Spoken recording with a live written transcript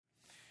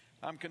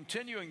I'm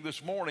continuing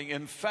this morning.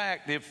 In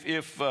fact,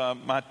 if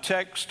my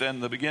text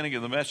and the beginning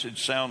of the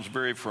message sounds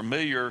very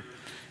familiar,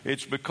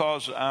 it's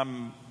because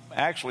I'm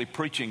actually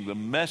preaching the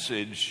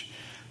message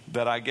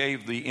that I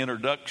gave the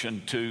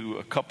introduction to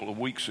a couple of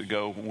weeks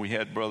ago when we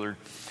had Brother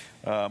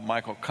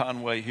Michael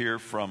Conway here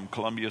from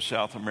Columbia,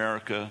 South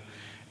America,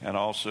 and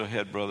also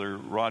had Brother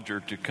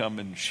Roger to come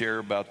and share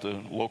about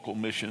the local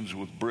missions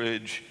with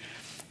Bridge.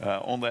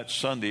 On that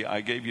Sunday,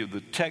 I gave you the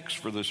text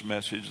for this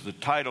message, the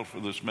title for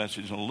this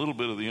message, and a little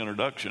bit of the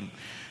introduction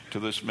to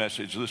this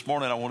message. This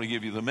morning, I want to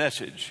give you the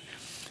message.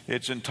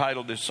 It's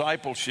entitled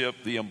Discipleship,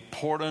 the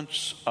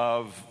Importance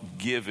of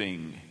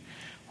Giving,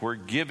 where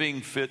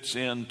giving fits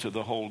into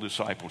the whole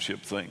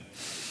discipleship thing.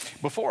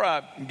 Before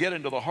I get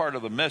into the heart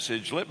of the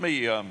message, let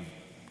me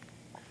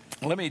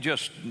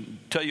just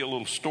tell you a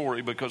little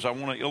story because I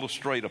want to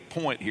illustrate a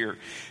point here.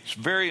 It's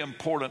very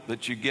important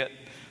that you get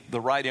the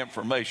right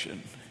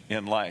information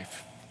in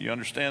life. You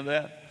understand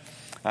that?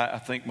 I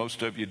think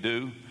most of you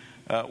do.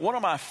 One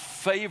of my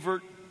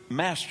favorite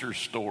master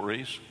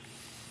stories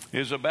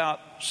is about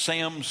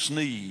Sam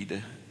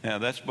Snead. Now,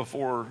 that's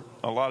before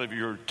a lot of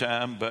your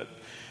time, but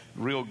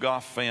real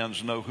golf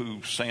fans know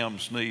who Sam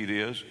Snead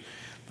is.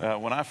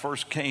 When I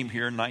first came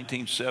here in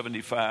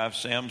 1975,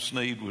 Sam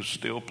Snead was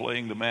still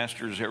playing the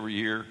Masters every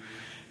year.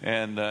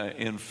 And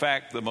in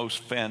fact, the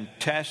most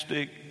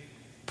fantastic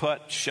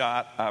putt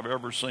shot I've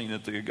ever seen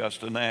at the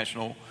Augusta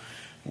National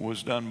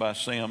was done by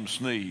Sam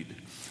Snead.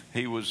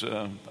 He was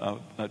a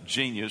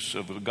genius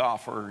of a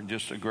golfer and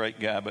just a great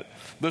guy. But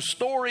the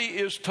story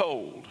is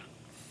told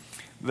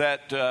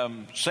that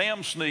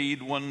Sam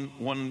Snead,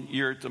 one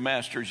year at the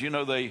Masters, you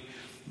know,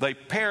 they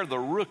pair the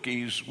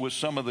rookies with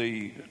some of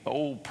the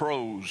old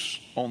pros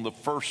on the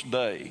first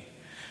day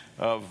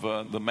of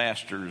the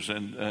Masters,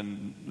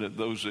 and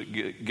those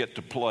that get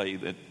to play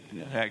that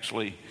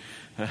actually,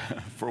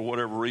 for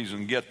whatever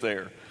reason, get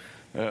there.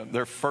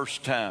 Their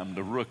first time,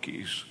 the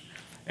rookies.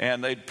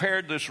 And they'd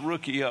paired this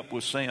rookie up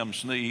with Sam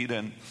Snead,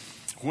 and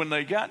when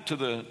they got to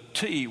the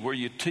tee where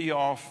you tee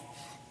off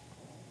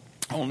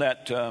on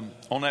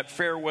that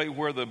fairway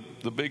where the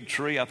big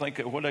tree, I think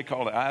what they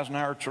call it,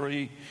 Eisenhower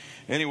tree.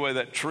 Anyway,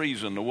 that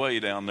tree's in the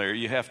way down there.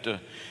 You have to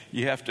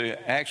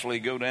actually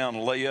go down,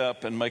 lay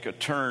up, and make a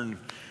turn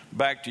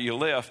back to your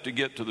left to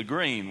get to the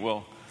green.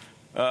 Well,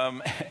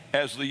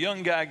 as the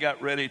young guy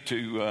got ready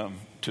to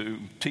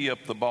tee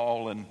up the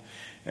ball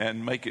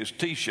and make his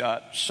tee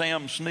shot,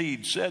 Sam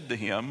Snead said to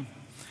him,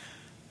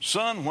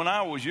 "Son, when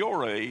I was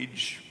your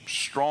age,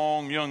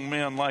 strong young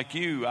men like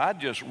you,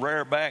 I'd just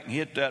rear back and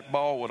hit that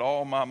ball with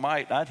all my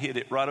might. I'd hit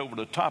it right over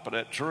the top of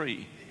that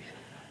tree,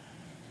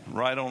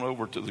 right on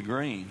over to the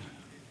green."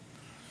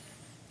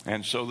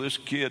 And so this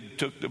kid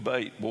took the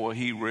bait. Boy,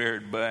 he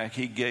reared back.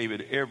 He gave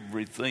it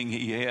everything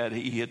he had.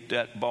 He hit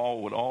that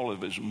ball with all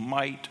of his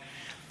might.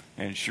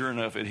 And sure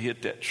enough, it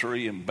hit that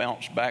tree and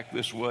bounced back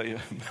this way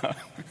about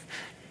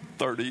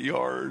 30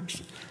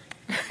 yards.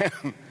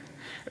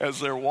 As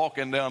they're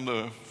walking down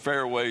the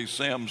fairway,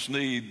 Sam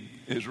Snead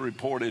is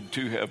reported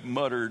to have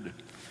muttered,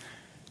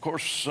 "Of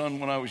course, son,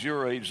 when I was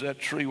your age, that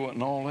tree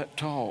wasn't all that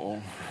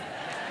tall."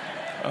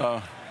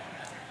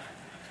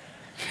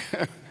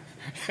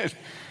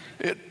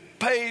 It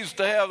pays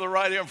to have the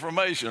right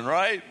information,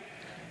 right?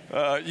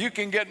 You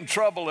can get in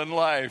trouble in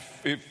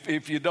life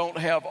if you don't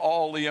have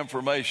all the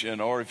information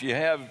or if you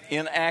have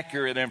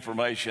inaccurate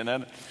information.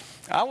 And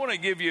I want to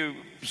give you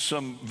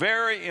some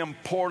very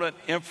important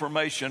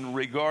information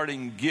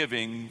regarding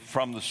giving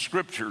from the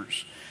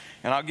scriptures.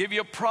 And I'll give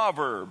you a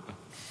proverb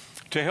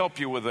to help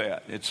you with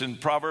that. It's in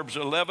Proverbs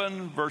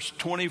 11, verse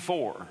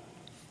 24.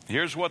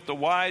 Here's what the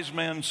wise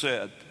man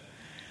said.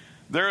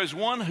 "There is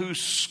one who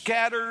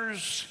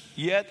scatters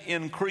yet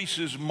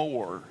increases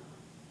more.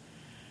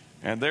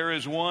 And there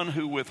is one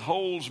who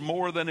withholds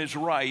more than is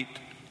right,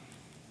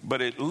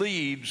 but it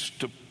leads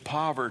to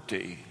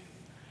poverty."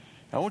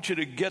 I want you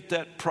to get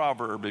that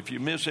proverb if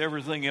you miss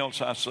everything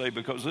else I say,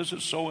 because this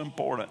is so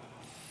important.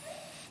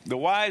 The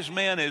wise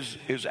man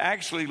is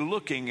actually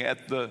looking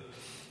at the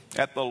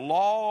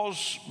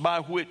laws by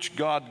which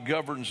God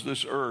governs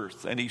this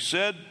earth. And he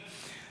said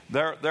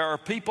there are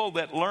people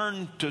that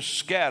learn to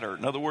scatter.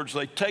 In other words,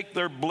 they take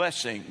their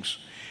blessings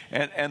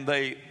and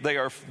they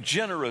are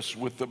generous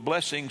with the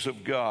blessings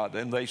of God,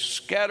 and they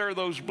scatter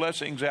those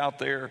blessings out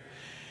there,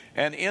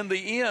 and in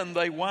the end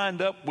they wind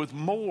up with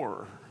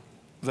more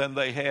than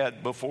they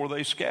had before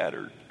they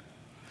scattered.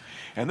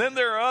 And then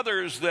there are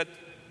others that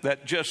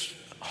just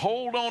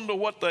hold on to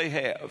what they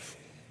have.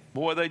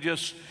 Boy,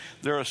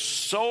 they're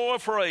so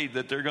afraid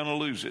that they're going to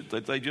lose it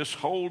that they just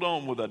hold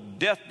on with a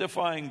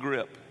death-defying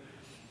grip.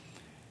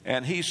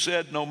 And he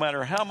said no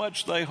matter how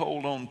much they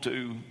hold on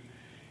to,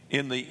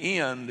 in the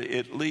end,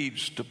 it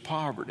leads to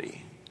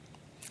poverty.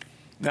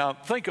 Now,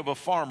 think of a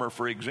farmer,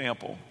 for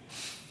example.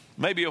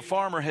 Maybe a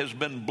farmer has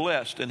been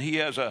blessed and he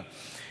has a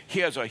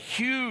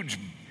huge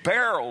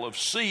barrel of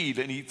seed,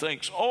 and he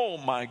thinks, oh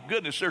my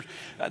goodness, there's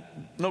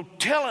no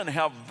telling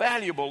how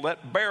valuable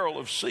that barrel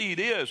of seed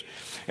is.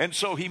 And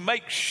so he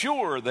makes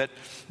sure that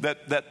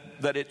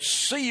it's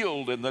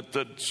sealed and that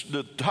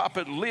the top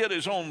of the lid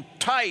is on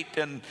tight,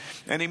 and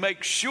he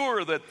makes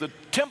sure that the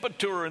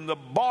temperature in the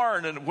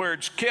barn and where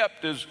it's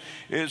kept is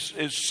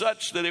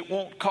such that it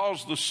won't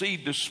cause the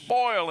seed to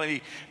spoil, and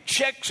he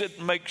checks it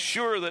and makes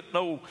sure that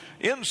no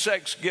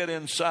insects get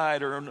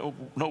inside or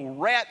no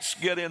rats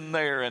get in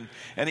there, and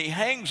he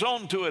hangs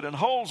on to it and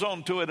holds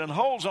on to it and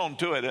holds on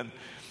to it,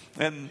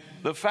 and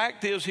the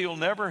fact is he'll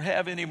never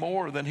have any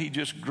more than he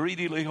just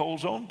greedily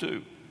holds on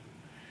to.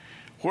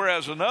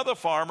 Whereas another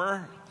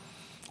farmer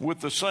with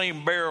the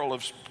same barrel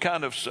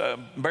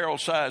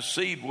barrel-sized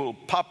seed will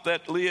pop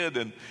that lid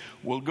and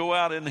will go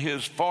out in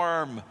his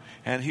farm,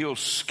 and he'll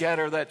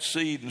scatter that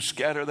seed and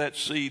scatter that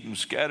seed and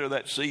scatter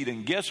that seed.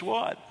 And guess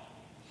what?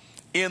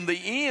 In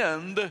the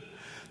end,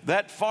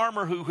 that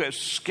farmer who has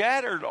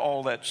scattered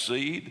all that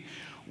seed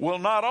will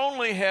not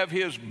only have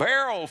his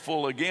barrel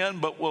full again,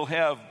 but will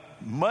have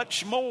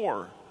much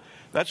more.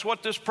 That's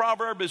what this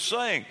proverb is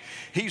saying.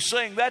 He's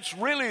saying that's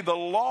really the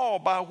law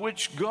by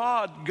which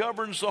God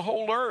governs the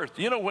whole earth.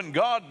 You know, when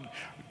God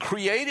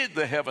created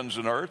the heavens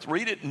and earth,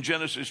 read it in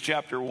Genesis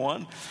chapter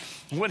 1.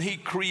 When he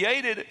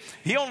created it,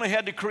 he only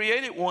had to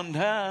create it one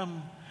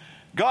time.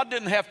 God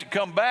didn't have to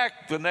come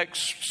back the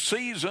next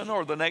season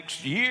or the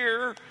next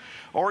year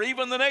or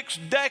even the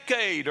next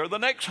decade or the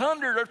next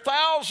 100 or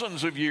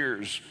thousands of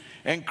years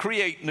and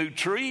create new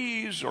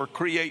trees or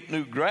create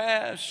new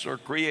grass or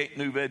create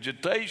new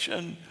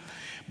vegetation.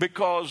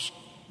 Because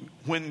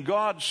when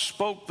God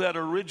spoke that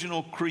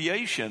original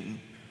creation,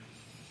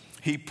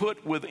 he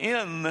put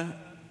within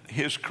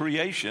his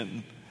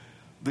creation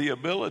the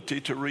ability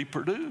to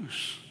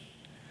reproduce.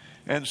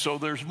 And so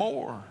there's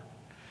more.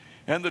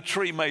 And the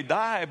tree may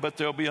die, but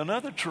there'll be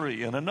another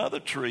tree and another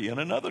tree and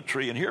another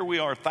tree. And here we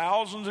are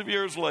thousands of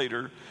years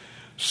later,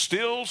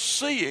 still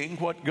seeing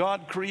what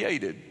God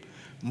created,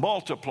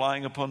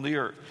 multiplying upon the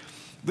earth.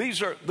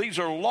 These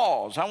are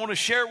laws. I want to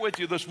share with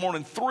you this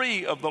morning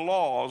 3 of the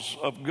laws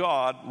of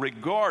God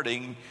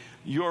regarding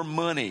your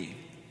money.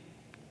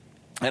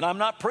 And I'm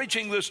not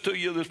preaching this to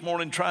you this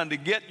morning trying to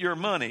get your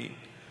money.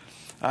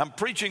 I'm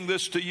preaching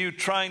this to you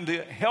trying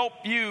to help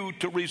you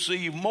to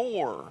receive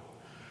more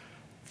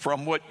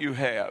from what you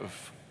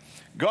have.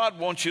 God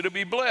wants you to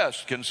be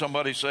blessed. Can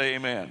somebody say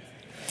amen?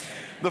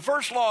 The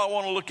first law I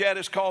want to look at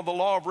is called the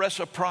law of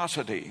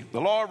reciprocity. The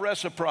law of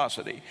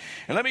reciprocity.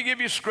 And let me give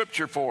you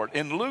scripture for it.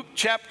 In Luke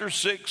chapter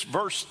 6,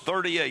 verse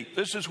 38,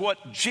 this is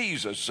what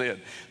Jesus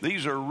said.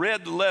 These are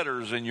red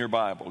letters in your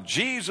Bible.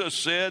 Jesus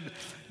said,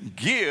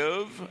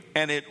 "Give,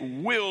 and it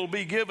will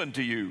be given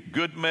to you.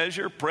 Good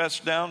measure,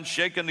 pressed down,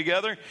 shaken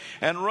together,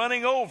 and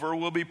running over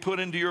will be put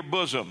into your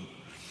bosom.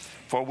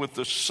 For with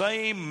the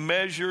same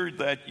measure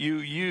that you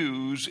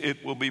use,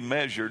 it will be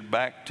measured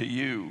back to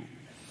you."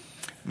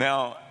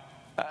 Now,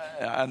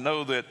 I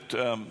know that,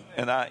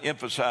 and I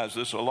emphasize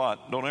this a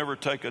lot, don't ever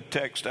take a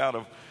text out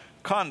of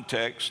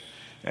context,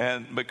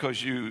 and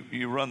because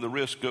you run the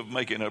risk of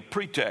making a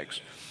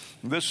pretext.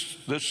 This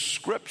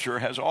scripture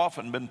has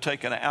often been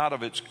taken out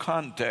of its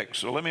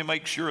context. So let me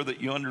make sure that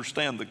you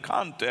understand the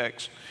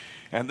context,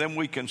 and then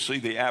we can see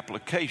the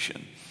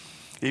application.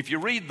 If you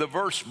read the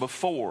verse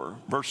before,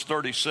 verse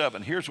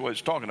 37, here's what it's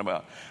talking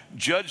about.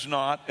 Judge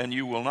not, and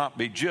you will not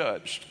be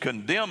judged.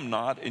 Condemn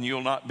not, and you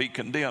will not be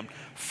condemned.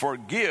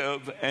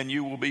 Forgive, and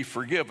you will be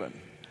forgiven.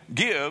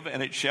 Give,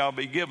 and it shall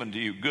be given to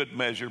you. Good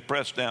measure,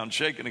 pressed down,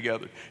 shaken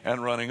together,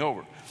 and running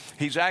over.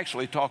 He's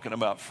actually talking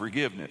about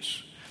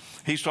forgiveness.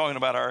 He's talking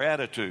about our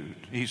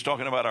attitude. He's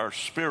talking about our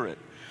spirit.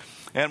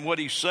 And what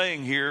he's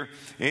saying here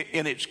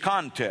in its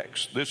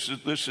context, this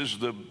is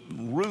the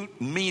root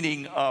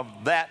meaning of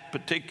that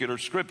particular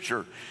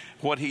scripture.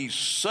 What he's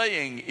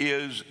saying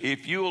is,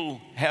 if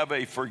you'll have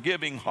a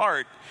forgiving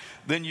heart,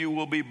 then you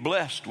will be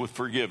blessed with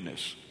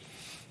forgiveness.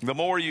 The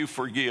more you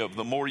forgive,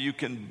 the more you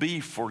can be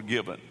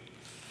forgiven.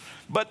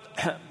 But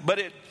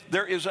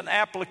there is an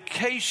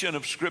application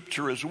of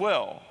scripture as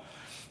well.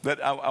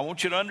 That I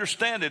want you to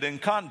understand it in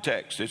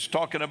context. It's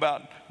talking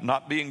about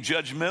not being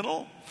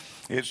judgmental.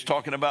 It's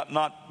talking about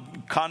not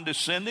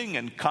condescending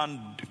and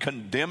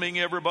condemning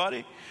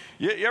everybody.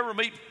 You ever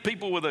meet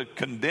people with a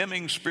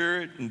condemning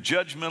spirit and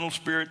judgmental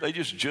spirit? They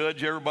just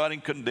judge everybody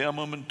and condemn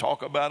them and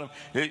talk about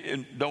them.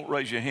 And don't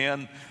raise your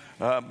hand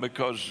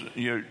because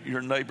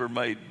your neighbor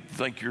may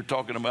think you're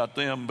talking about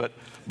them.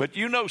 But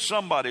you know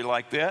somebody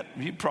like that.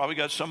 You probably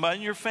got somebody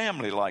in your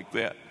family like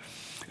that.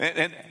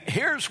 And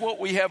here's what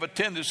we have a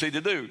tendency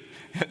to do.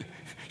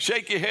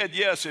 Shake your head,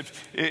 yes,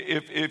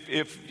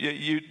 if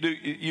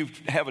you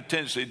have a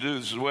tendency to do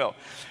this as well.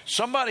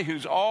 Somebody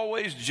who's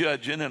always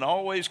judging and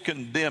always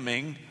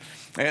condemning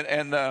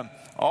and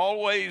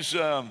always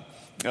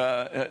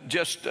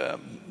just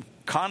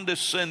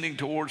condescending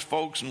towards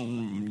folks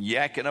and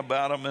yakking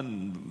about them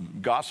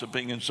and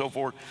gossiping and so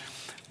forth,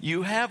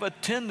 you have a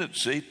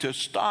tendency to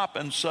stop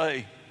and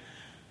say,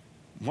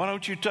 why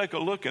don't you take a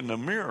look in the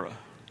mirror?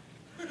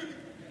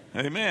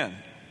 Amen.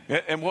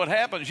 And what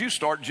happens, you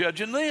start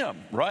judging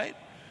them, right?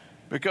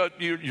 Because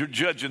you're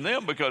judging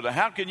them, because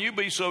how can you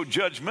be so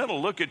judgmental?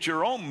 Look at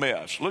your own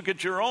mess. Look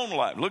at your own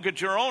life. Look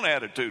at your own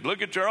attitude.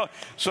 Look at your own.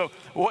 So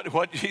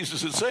what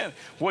Jesus is saying,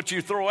 what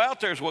you throw out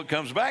there is what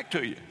comes back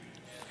to you.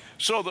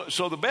 So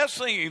the best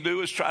thing you can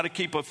do is try to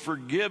keep a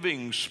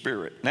forgiving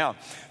spirit. Now,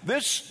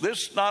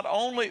 this not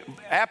only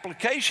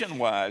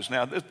application-wise,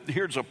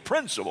 here's a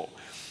principle.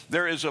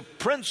 There is a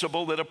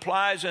principle that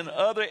applies in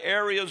other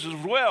areas as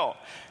well.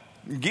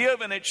 Give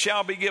and it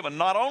shall be given.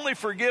 Not only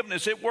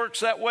forgiveness, it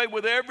works that way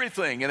with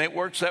everything, and it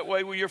works that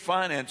way with your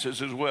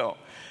finances as well.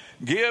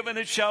 Give and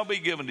it shall be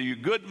given to you.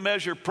 Good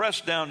measure,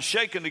 pressed down,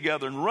 shaken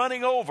together, and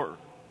running over.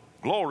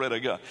 Glory to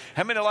God.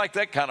 How many like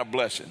that kind of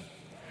blessing?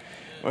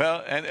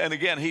 Well, and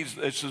again,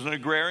 this is an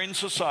agrarian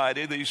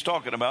society that he's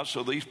talking about,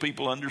 so these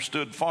people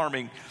understood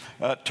farming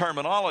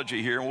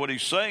terminology here. And what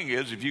he's saying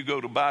is, if you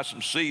go to buy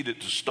some seed at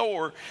the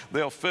store,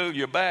 they'll fill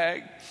your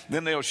bag,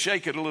 then they'll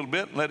shake it a little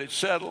bit and let it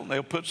settle, and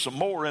they'll put some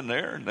more in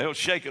there, and they'll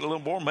shake it a little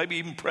more, maybe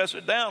even press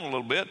it down a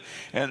little bit,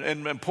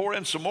 and pour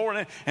in some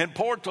more, and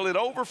pour it till it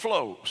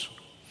overflows.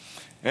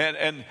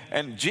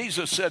 And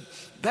Jesus said,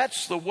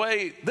 that's the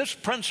way this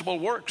principle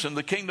works in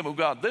the kingdom of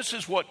God. This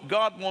is what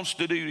God wants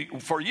to do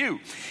for you.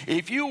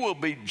 If you will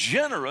be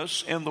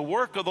generous in the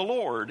work of the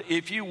Lord,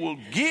 if you will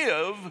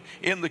give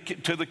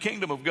to the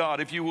kingdom of God,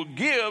 if you will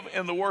give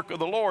in the work of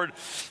the Lord,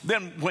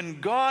 then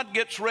when God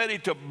gets ready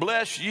to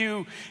bless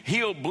you,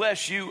 he'll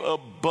bless you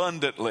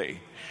abundantly.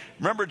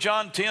 Remember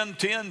John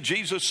 10:10,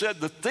 Jesus said,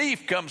 the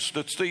thief comes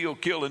to steal,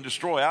 kill, and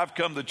destroy. I've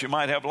come that you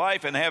might have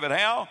life and have it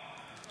how?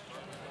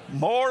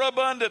 More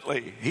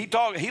abundantly. He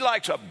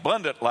likes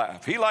abundant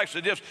life. He likes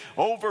to just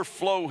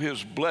overflow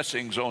his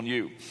blessings on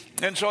you.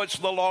 And so it's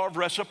the law of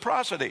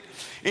reciprocity.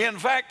 In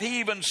fact, he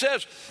even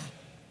says,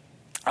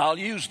 I'll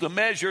use the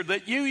measure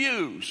that you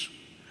use.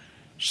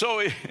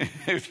 So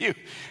if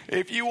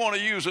you want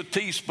to use a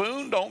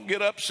teaspoon, don't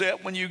get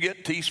upset when you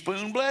get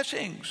teaspoon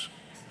blessings.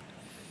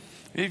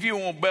 If you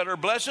want better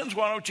blessings,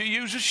 why don't you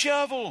use a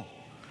shovel?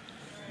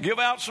 Give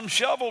out some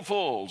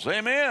shovelfuls.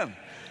 Amen.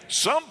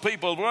 Some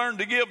people learn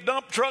to give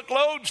dump truck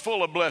loads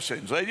full of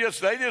blessings. They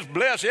just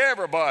bless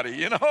everybody,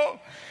 you know,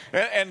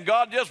 and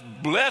God just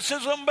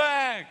blesses them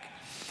back.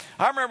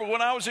 I remember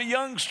when I was a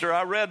youngster,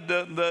 I read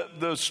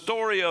the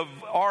story of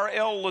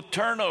R.L.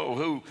 Letourneau,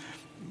 who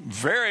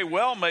very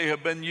well may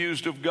have been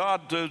used of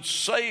God to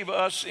save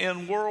us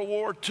in World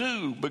War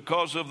II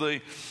because of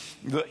the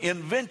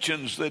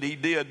inventions that he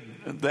did.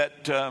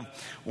 That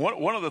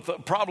one of the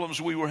problems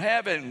we were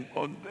having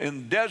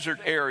in desert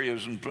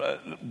areas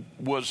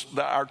was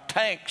that our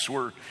tanks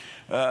were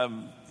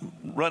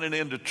running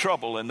into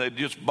trouble, and they'd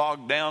just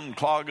bog down and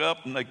clog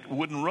up, and they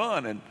wouldn't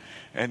run.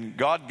 And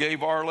God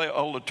gave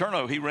R.L.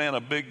 Letourneau, he ran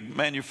a big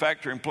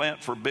manufacturing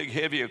plant for big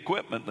heavy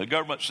equipment. The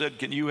government said,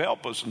 can you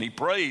help us? And he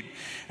prayed,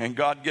 and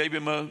God gave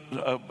him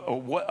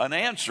an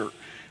answer.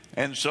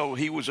 And so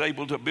he was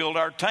able to build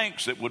our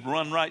tanks that would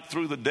run right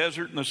through the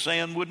desert, and the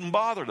sand wouldn't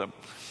bother them.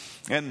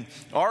 And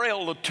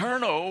R.L.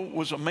 Letourneau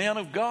was a man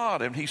of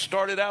God, and he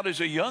started out as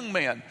a young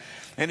man.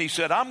 And he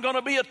said, I'm going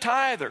to be a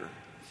tither.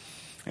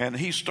 And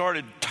he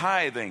started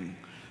tithing.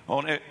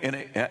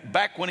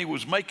 Back when he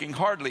was making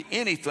hardly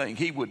anything,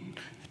 he would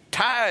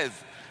tithe.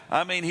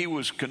 I mean, he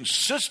was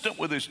consistent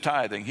with his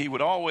tithing. He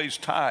would always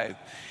tithe.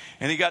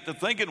 And he got to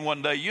thinking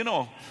one day, you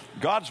know,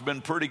 God's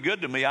been pretty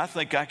good to me. I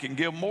think I can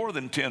give more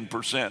than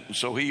 10%. And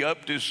so he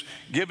upped his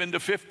giving to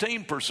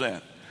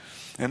 15%.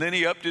 And then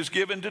he upped his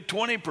giving to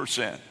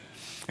 20%.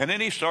 And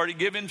then he started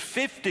giving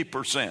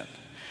 50%.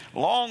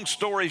 Long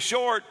story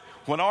short,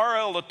 when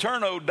R.L.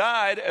 Letourneau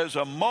died as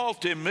a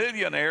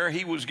multimillionaire,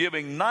 he was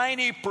giving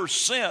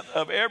 90%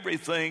 of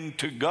everything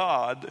to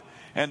God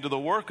and to the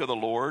work of the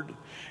Lord,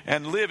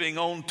 and living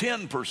on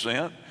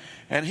 10%.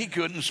 And he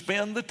couldn't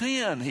spend the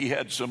 10. He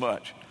had so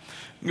much.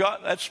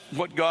 God, that's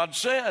what God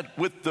said.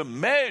 With the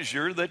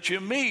measure that you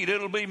meet,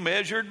 it'll be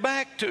measured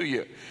back to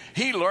you.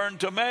 He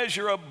learned to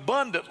measure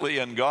abundantly,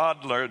 and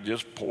God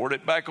just poured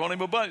it back on him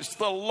abundantly. It's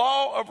the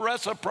law of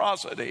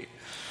reciprocity.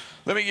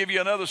 Let me give you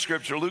another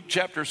scripture. Luke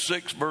chapter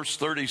 6, verse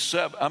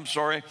 37. I'm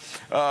sorry.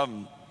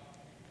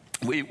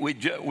 We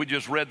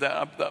just read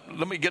that.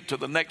 Let me get to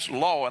the next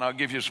law, and I'll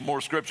give you some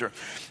more scripture.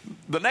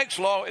 The next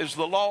law is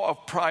the law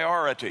of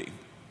priority.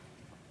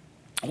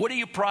 What do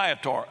you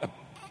prioritize?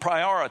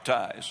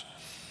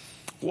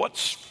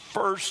 What's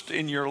first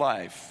in your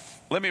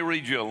life? Let me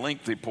read you a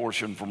lengthy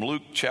portion from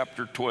Luke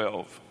chapter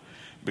 12,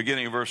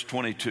 beginning of verse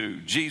 22.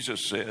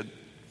 Jesus said,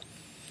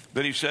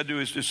 then he said to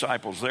his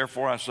disciples,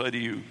 therefore I say to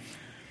you,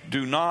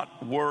 do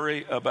not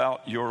worry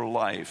about your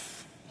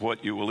life,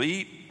 what you will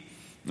eat,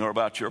 nor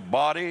about your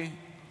body,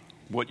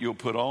 what you'll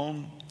put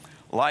on.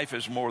 Life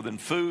is more than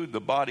food, the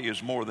body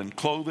is more than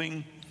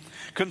clothing.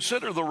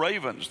 Consider the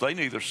ravens, they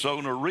neither sow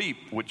nor reap,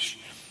 which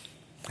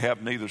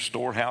have neither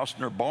storehouse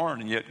nor barn,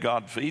 and yet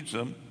God feeds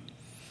them.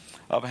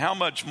 Of how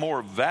much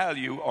more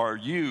value are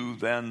you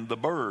than the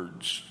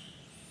birds?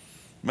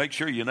 Make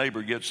sure your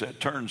neighbor gets that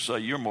turn and say,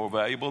 you're more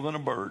valuable than a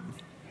bird.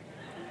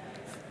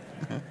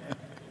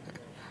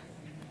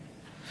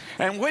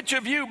 And which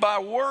of you by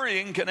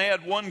worrying can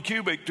add 1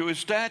 cubit to his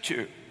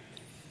stature?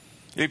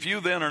 If you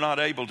then are not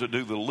able to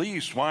do the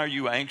least, why are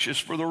you anxious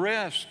for the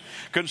rest?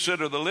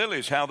 Consider the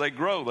lilies, how they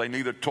grow. They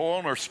neither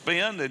toil nor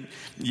spin. And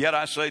yet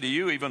I say to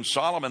you, even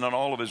Solomon in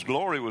all of his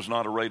glory was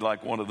not arrayed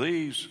like one of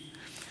these.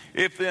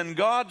 If then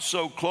God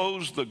so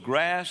clothes the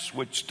grass,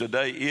 which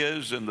today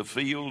is in the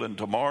field and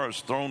tomorrow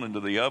is thrown into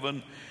the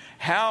oven,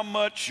 how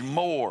much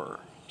more,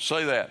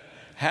 say that,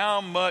 how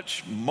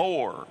much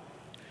more,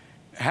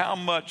 how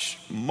much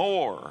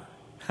more,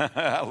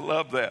 I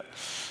love that,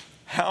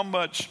 how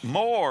much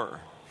more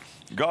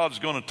God's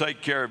going to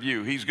take care of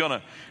you. He's going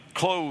to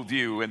clothe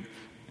you, and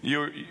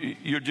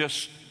you're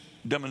just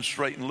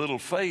demonstrating little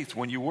faith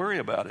when you worry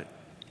about it.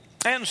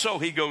 And so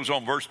he goes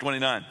on, verse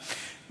 29.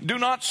 Do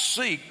not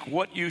seek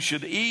what you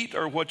should eat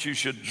or what you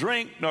should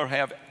drink, nor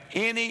have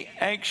any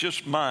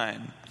anxious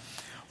mind.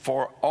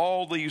 For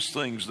all these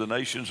things the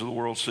nations of the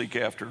world seek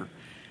after,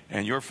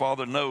 and your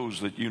Father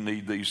knows that you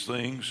need these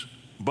things.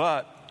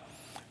 But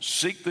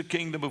seek the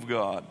kingdom of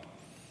God,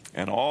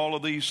 and all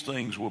of these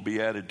things will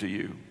be added to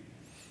you.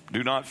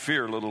 Do not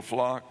fear, little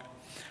flock,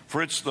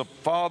 for it's the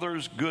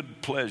Father's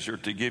good pleasure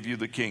to give you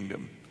the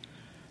kingdom.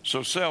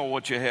 So sell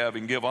what you have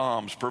and give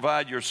alms.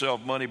 Provide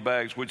yourself money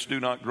bags which do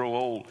not grow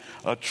old,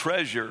 a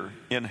treasure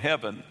in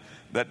heaven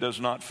that does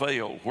not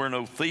fail, where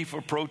no thief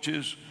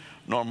approaches,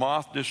 nor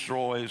moth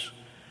destroys.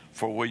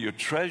 For where your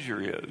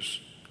treasure is,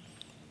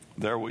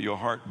 there will your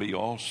heart be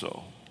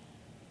also.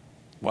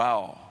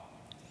 Wow.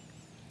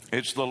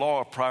 It's the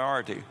law of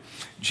priority.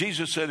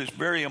 Jesus said it's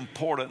very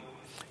important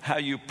how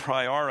you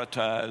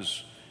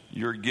prioritize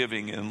your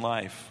giving in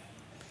life.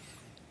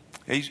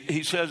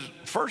 He says,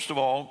 first of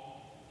all,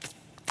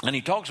 and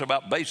he talks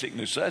about basic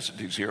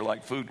necessities here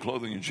like food,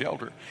 clothing, and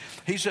shelter.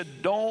 He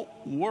said, don't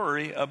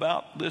worry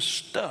about this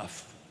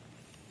stuff.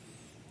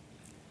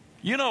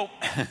 You know,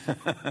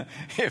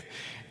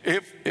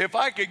 if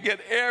I could get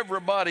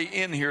everybody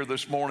in here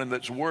this morning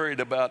that's worried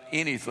about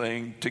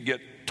anything to get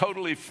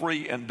totally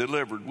free and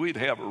delivered, we'd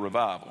have a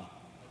revival.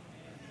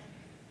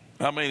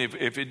 I mean,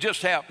 if it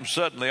just happened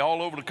suddenly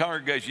all over the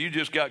congregation, you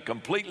just got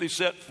completely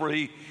set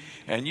free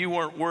and you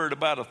weren't worried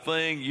about a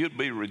thing, you'd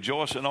be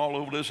rejoicing all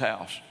over this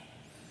house.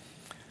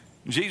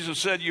 Jesus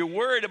said, you're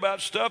worried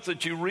about stuff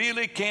that you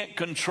really can't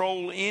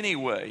control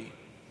anyway.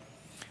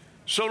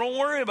 So don't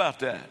worry about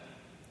that.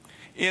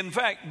 In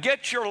fact,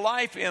 get your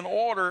life in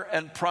order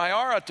and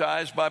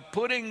prioritize by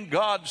putting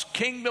God's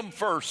kingdom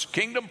first,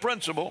 kingdom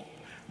principle.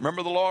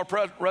 Remember the law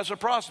of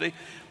reciprocity.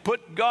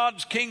 Put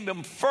God's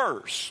kingdom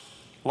first.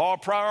 Law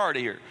of priority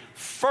here.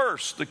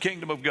 First, the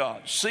kingdom of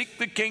God. Seek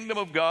the kingdom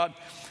of God,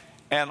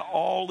 and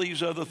all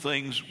these other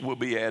things will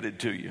be added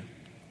to you.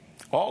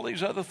 All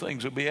these other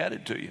things will be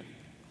added to you.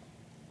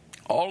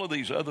 All of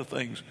these other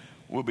things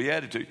will be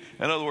added to you.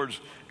 In other words,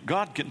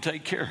 God can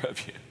take care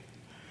of you.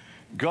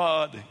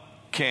 God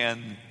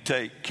can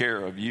take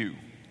care of you.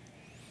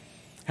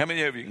 How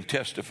many of you can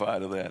testify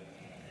to that?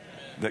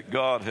 That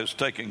God has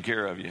taken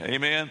care of you.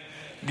 Amen?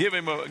 Give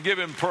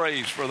him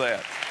praise for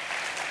that.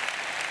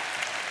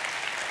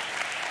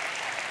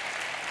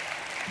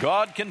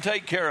 God can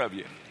take care of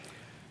you.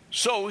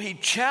 So he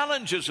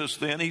challenges us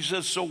then. He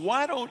says, so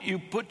why don't you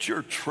put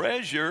your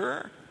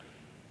treasure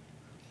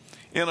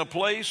in a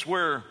place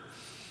where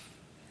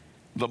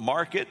the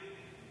market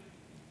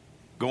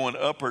going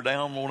up or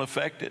down won't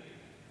affect it?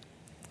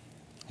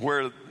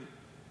 Where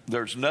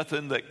there's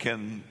nothing that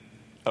can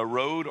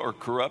erode or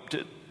corrupt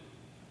it?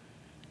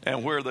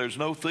 And where there's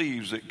no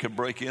thieves that can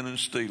break in and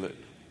steal it?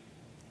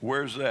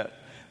 Where's that?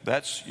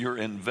 That's your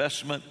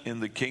investment in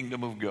the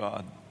kingdom of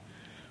God.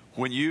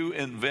 When you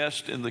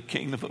invest in the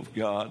kingdom of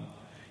God,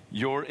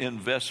 your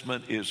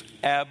investment is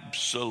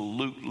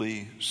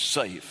absolutely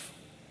safe.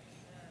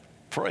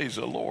 Praise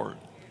the Lord.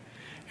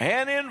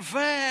 And in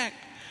fact,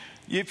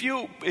 if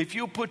you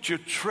put your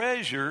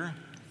treasure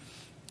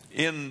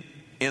in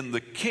the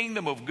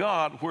kingdom of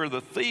God, where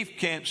the thief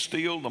can't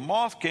steal, the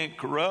moth can't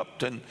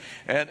corrupt, and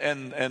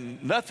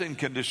nothing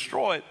can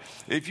destroy it,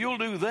 if you'll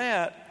do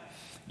that,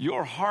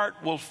 your heart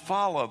will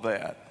follow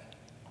that.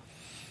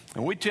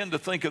 And we tend to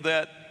think of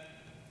that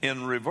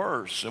in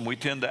reverse, and we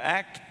tend to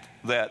act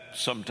that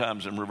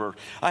sometimes in reverse.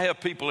 I have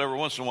people every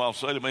once in a while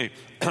say to me,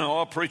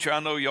 oh, preacher,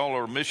 I know y'all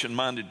are a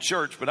mission-minded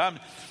church, but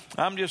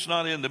I'm just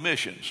not into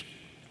missions.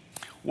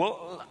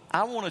 Well,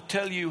 I want to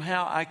tell you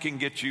how I can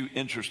get you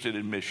interested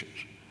in missions.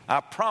 I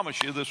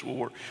promise you this will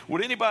work.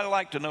 Would anybody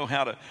like to know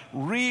how to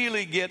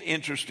really get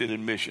interested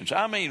in missions?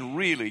 I mean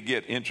really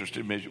get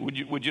interested in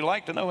missions. Would you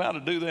like to know how to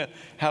do that?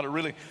 How to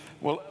really?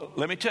 Well,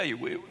 let me tell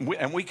you,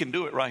 and we can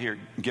do it right here.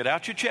 Get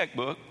out your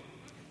checkbook.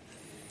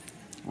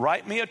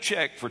 Write me a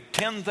check for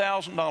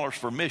 $10,000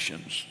 for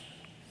missions.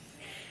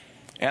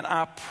 And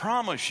I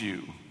promise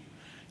you,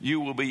 you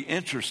will be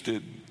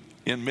interested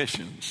in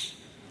missions.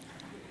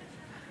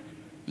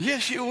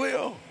 Yes, you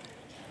will.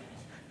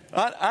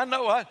 I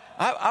know.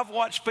 I've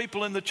watched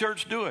people in the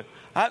church do it.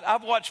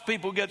 I've watched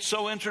people get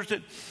so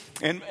interested.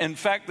 And in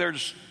fact,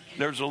 there's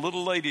a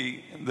little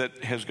lady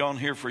that has gone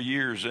here for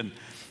years, and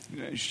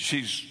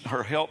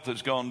her health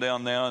has gone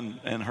down now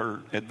and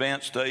her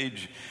advanced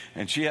age,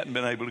 and she hadn't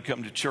been able to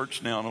come to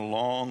church now in a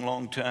long,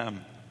 long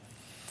time.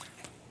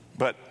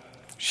 But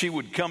she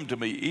would come to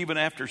me even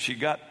after she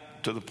got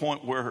to the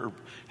point where her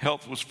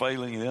health was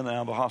failing and in and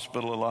out of the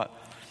hospital a lot.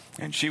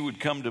 And she would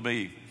come to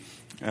me,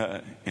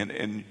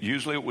 and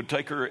usually it would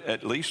take her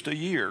at least a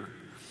year,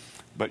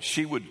 but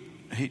she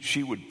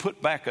would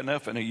put back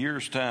enough in a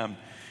year's time.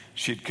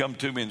 She'd come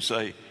to me and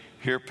say,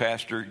 "Here,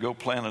 Pastor, go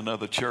plant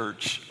another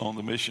church on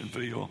the mission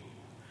field.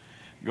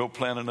 Go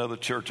plant another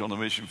church on the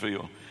mission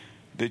field."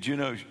 Did you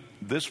know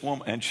this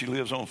woman, and she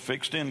lives on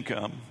fixed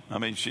income. I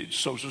mean, she's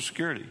Social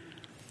Security.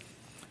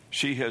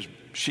 She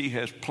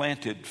has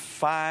planted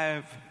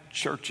 5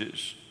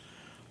 churches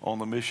on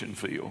the mission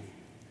field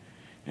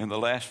in the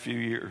last few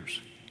years.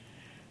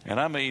 And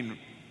I mean,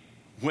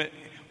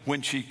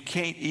 when she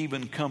can't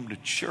even come to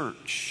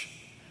church,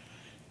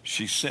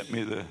 she sent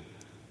me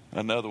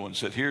another one,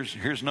 said,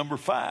 here's number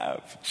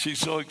 5. She's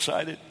so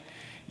excited.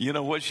 You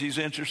know what she's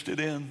interested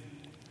in?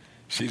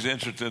 She's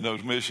interested in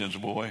those missions,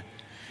 boy.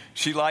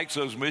 She likes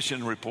those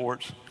mission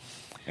reports.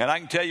 And I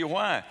can tell you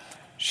why.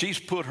 She's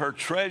put her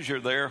treasure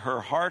there. Her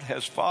heart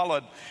has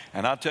followed.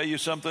 And I'll tell you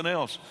something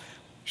else.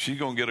 She's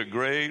going to get a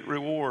great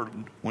reward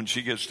when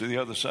she gets to the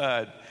other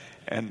side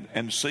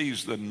and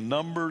sees the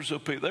numbers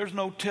of people. There's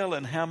no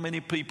telling how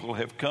many people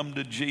have come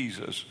to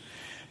Jesus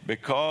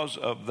because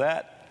of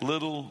that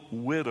little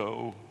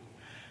widow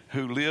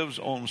who lives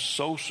on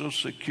Social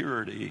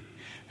Security,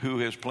 who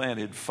has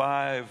planted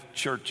 5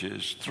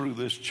 churches through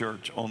this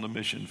church on the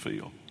mission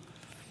field.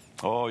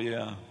 Oh,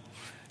 yeah.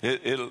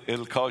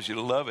 It'll cause you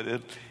to love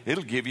it.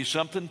 It'll give you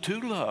something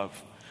to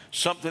love,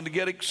 something to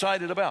get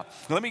excited about.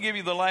 Let me give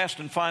you the last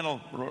and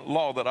final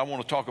law that I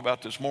want to talk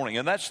about this morning,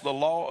 and that's the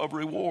law of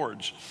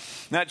rewards.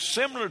 Now, it's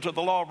similar to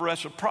the law of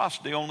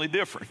reciprocity, only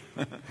different.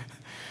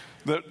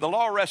 The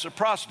law of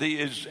reciprocity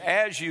is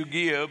as you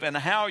give and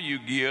how you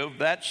give,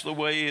 that's the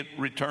way it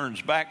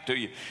returns back to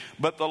you.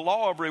 But the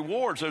law of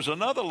rewards, there's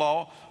another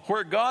law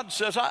where God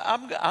says,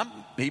 I'm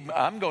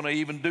going to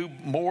even do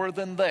more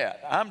than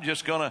that. I'm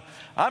just going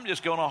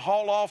to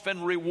haul off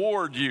and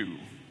reward you.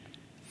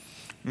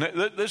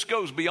 This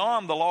goes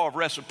beyond the law of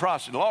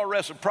reciprocity. The law of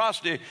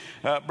reciprocity,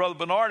 Brother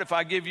Bernard, if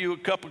I give you a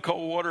cup of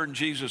cold water in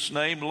Jesus'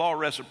 name, the law of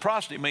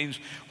reciprocity means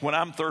when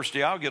I'm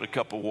thirsty, I'll get a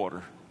cup of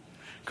water,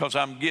 because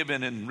I'm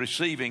giving and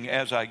receiving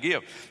as I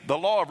give. The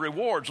law of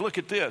rewards, look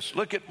at this.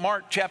 Look at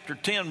Mark chapter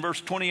 10, verse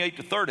 28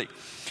 to 30.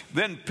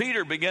 Then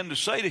Peter began to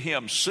say to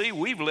him, "See,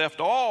 we've left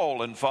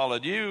all and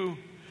followed you."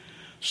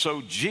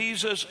 So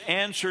Jesus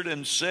answered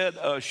and said,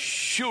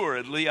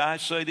 "Assuredly, I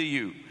say to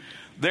you,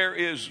 there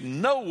is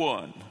no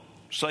one,"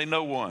 say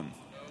no one.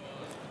 No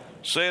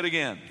one. Say it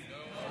again. No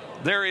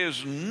one. There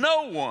is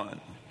no one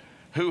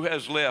who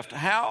has left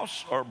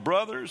house or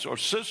brothers or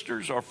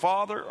sisters or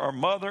father or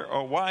mother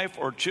or wife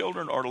or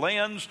children or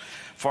lands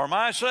for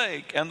my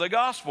sake and the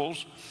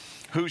gospel's,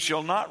 who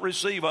shall not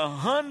receive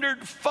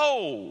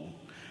 100-fold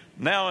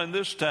now in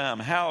this time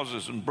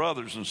houses and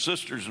brothers and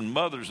sisters and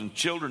mothers and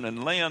children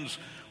and lands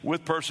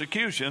with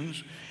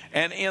persecutions,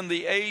 and in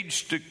the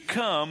age to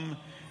come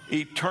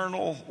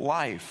eternal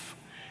life.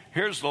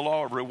 Here's the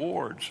law of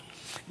rewards.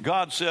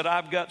 God said,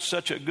 I've got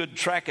such a good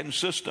tracking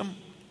system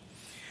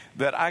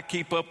that I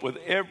keep up with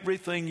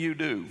everything you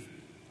do.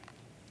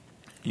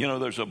 You know,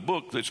 there's a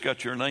book that's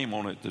got your name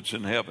on it that's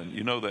in heaven.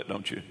 You know that,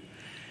 don't you?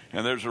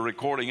 And there's a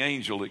recording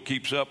angel that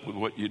keeps up with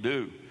what you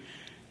do.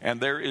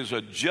 And there is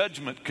a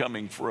judgment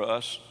coming for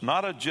us,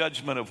 not a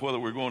judgment of whether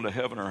we're going to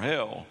heaven or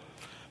hell,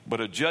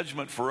 but a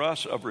judgment for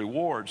us of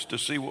rewards to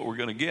see what we're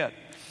going to get.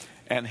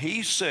 And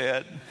he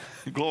said,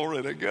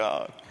 glory to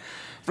God.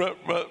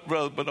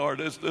 Brother Bernard,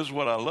 this is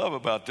what I love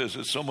about this.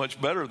 It's so much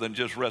better than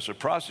just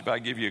reciprocity. If I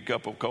give you a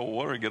cup of cold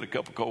water and get a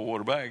cup of cold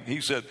water back. He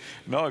said,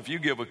 no, if you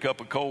give a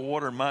cup of cold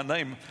water in my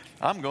name,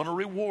 I'm going to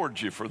reward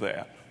you for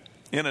that.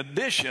 In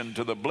addition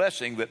to the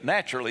blessing that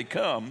naturally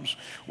comes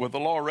with the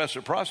law of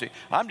reciprocity,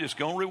 I'm just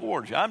going to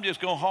reward you. I'm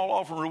just going to haul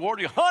off and reward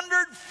you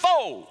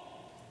 100-fold.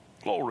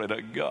 Glory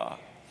to God.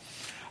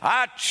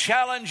 I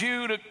challenge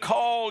you to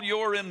call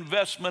your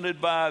investment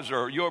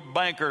advisor, your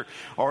banker,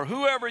 or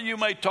whoever you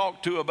may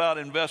talk to about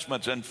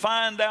investments and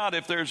find out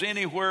if there's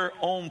anywhere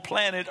on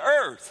planet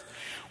Earth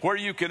where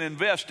you can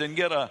invest and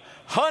get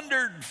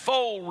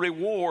 100-fold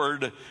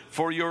reward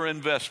for your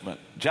investment.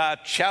 I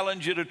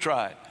challenge you to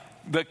try it.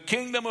 The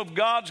kingdom of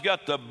God's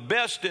got the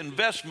best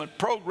investment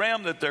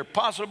program that there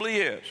possibly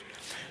is.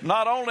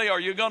 Not only are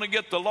you going to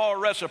get the law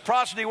of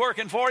reciprocity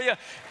working for you,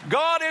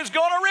 God is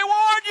going to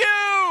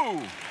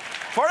reward you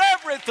for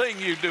everything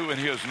you do in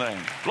his name.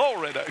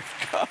 Glory to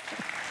God.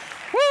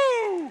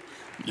 Woo!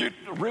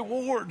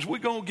 Rewards. We're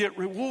going to get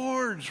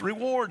rewards.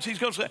 He's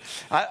going to say,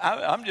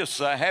 I'm just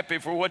happy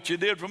for what you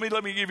did for me.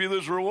 Let me give you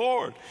this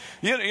reward.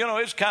 You know,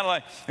 it's kind of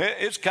like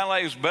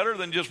it's better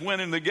than just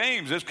winning the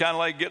games. It's kind of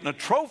like getting a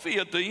trophy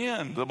at the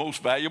end, the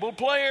most valuable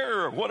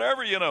player or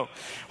whatever, you know,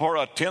 or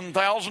a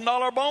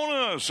 $10,000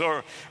 bonus,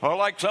 or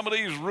like some of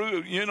these,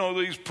 you know,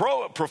 these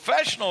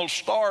professional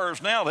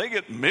stars now, they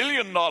get $1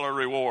 million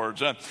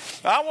rewards. And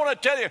I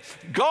want to tell you,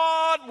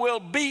 God will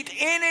beat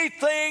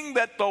anything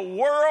that the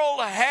world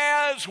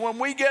has when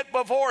we get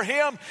before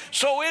Him.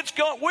 So we're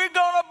going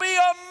to be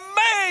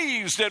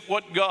amazed at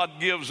what God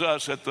gives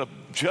us at the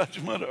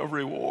judgment of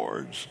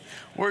rewards.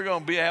 We're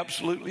going to be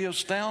absolutely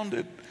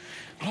astounded.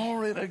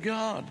 Glory to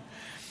God.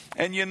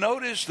 And you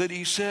notice that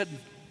He said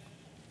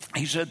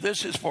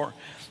this is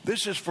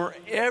for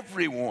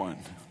everyone.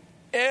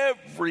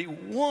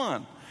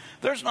 Everyone.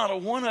 There's not a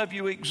one of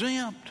you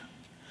exempt.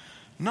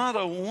 Not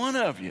a one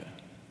of you.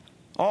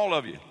 All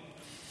of you.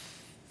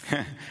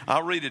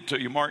 I'll read it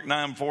to you. Mark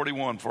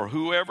 9:41. For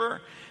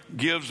whoever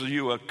gives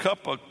you a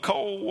cup of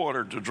cold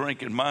water to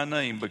drink in my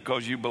name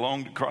because you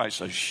belong to Christ,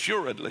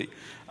 assuredly,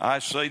 I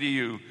say to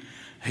you,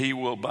 he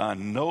will by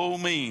no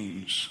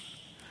means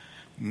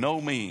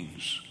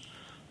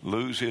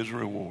lose his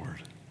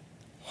reward.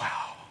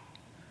 Wow.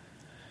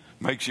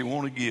 Makes you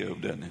want to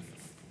give, doesn't it?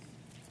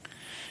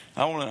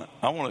 I want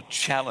to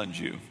challenge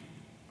you.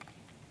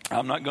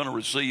 I'm not going to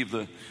receive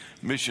the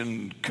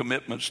mission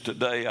commitments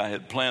today. I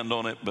had planned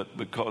on it, but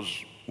because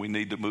we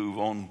need to move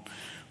on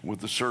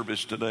with the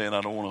service today, and I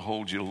don't want to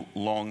hold you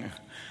long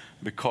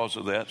because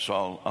of that,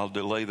 so I'll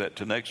delay that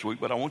to next week.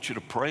 But I want you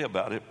to pray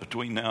about it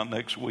between now and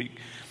next week,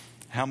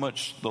 how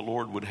much the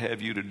Lord would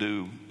have you to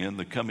do in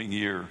the coming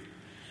year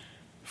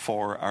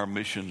for our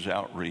missions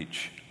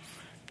outreach.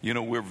 You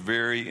know, we're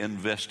very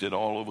invested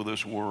all over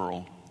this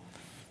world.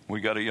 We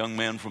got a young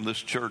man from this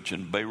church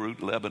in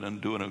Beirut,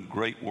 Lebanon, doing a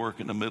great work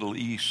in the Middle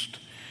East.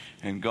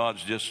 And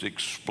God's just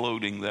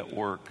exploding that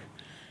work.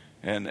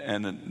 And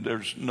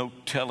there's no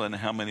telling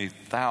how many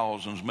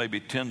thousands, maybe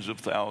tens of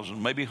thousands,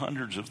 maybe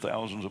hundreds of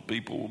thousands of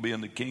people will be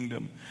in the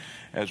kingdom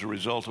as a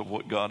result of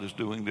what God is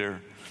doing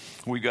there.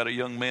 We got a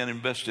young man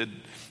invested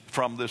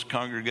from this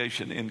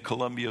congregation in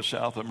Colombia,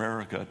 South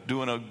America,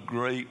 doing a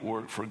great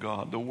work for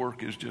God. The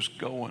work is just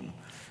going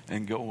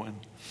and going.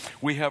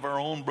 We have our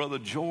own brother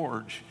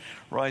George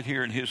right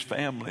here and his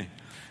family,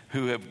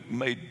 who have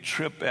made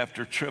trip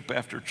after trip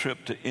after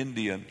trip to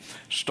India, and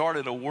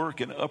started a work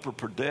in Upper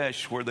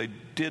Pradesh where they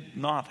did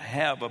not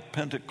have a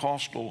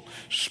Pentecostal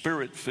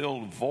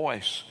spirit-filled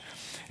voice.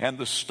 And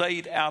the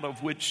state out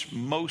of which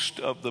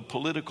most of the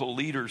political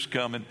leaders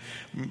come. And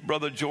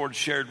Brother George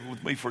shared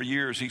with me for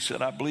years, he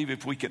said, I believe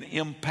if we can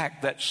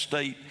impact that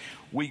state,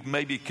 we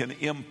maybe can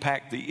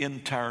impact the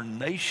entire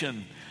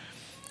nation.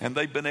 And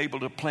they've been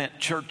able to plant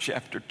church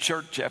after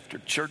church after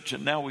church.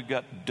 And now we've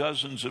got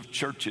dozens of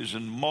churches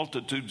and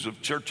multitudes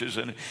of churches.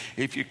 And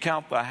if you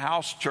count the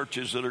house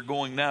churches that are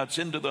going now, it's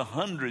into the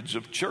hundreds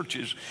of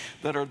churches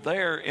that are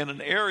there in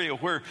an area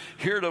where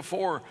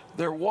heretofore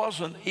there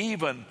wasn't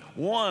even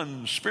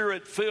one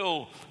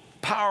spirit-filled,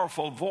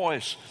 powerful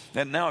voice.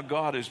 And now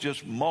God is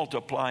just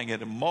multiplying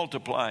it and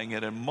multiplying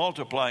it and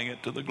multiplying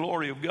it to the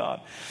glory of God.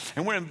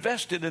 And we're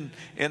invested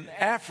in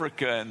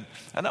Africa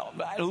and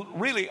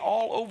really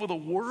all over the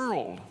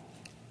world.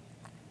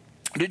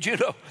 Did you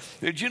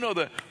know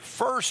the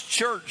first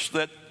church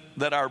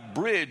that our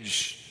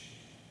Bridge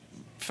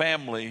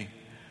family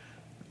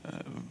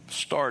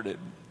started?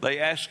 They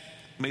asked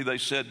me, they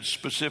said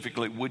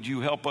specifically, would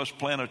you help us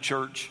plant a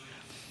church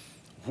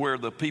where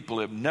the people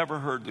have never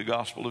heard the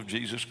gospel of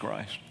Jesus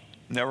Christ?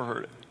 Never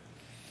heard it.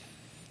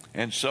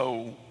 And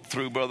so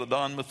through Brother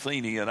Don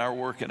Matheny and our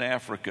work in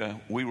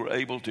Africa, we were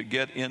able to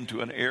get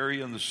into an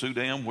area in the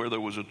Sudan where there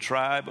was a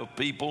tribe of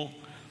people.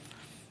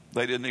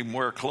 They didn't even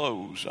wear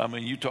clothes. I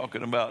mean, you're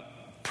talking about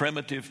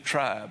primitive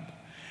tribe.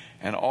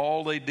 And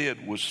all they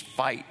did was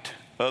fight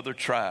other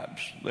tribes.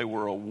 They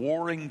were a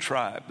warring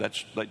tribe.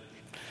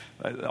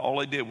 All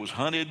they did was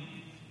hunted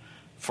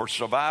for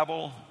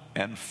survival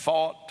and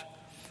fought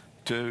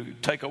to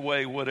take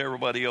away what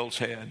everybody else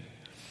had.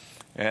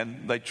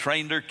 And they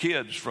trained their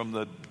kids from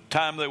the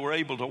time they were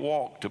able to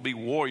walk to be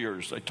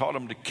warriors. They taught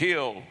them to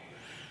kill.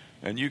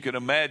 And you can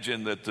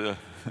imagine that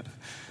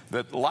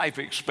that life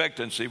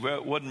expectancy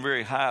wasn't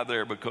very high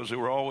there because they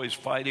were always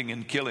fighting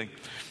and killing.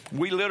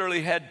 We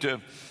literally had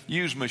to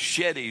use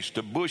machetes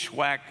to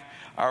bushwhack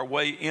our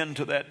way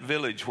into that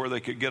village where they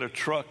could get a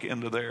truck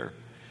into there.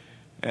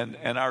 And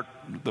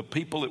the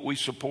people that we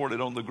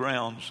supported on the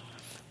grounds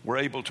were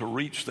able to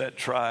reach that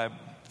tribe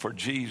for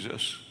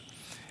Jesus.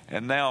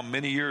 And now,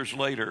 many years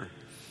later,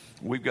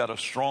 we've got a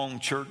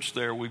strong church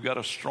there. We've got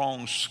a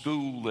strong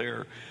school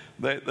there.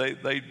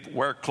 They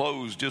wear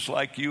clothes just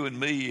like you and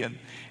me.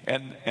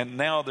 And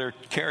now they're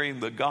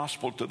carrying the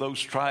gospel to those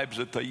tribes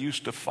that they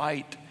used to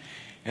fight.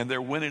 And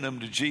they're winning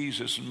them to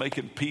Jesus and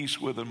making peace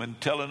with them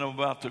and telling them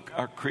about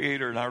our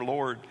Creator and our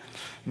Lord.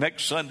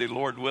 Next Sunday,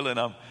 Lord willing,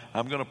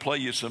 I'm going to play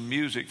you some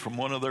music from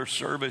one of their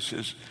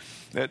services.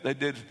 That they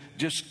did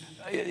just,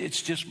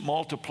 it's just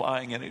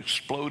multiplying and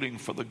exploding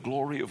for the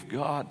glory of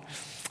God.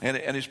 And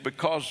it's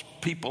because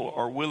people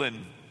are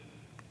willing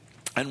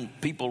and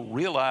people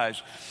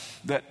realize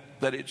that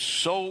it's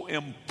so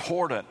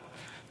important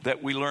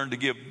that we learn to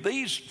give.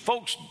 These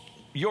folks,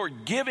 your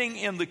giving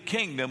in the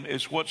kingdom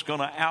is what's going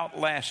to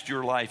outlast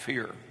your life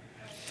here.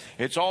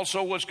 It's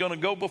also what's going to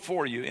go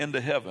before you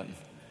into heaven.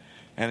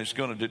 And it's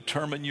going to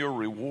determine your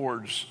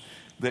rewards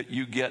that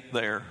you get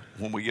there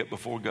when we get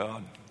before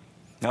God.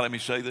 Now let me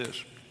say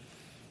this,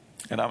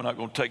 and I'm not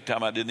going to take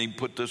time. I didn't even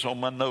put this on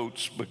my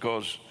notes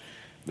because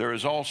there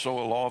is also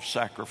a law of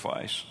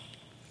sacrifice.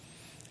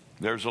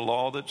 There's a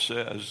law that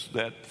says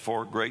that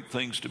for great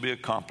things to be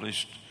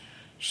accomplished,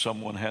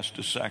 someone has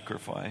to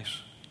sacrifice.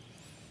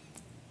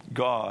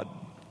 God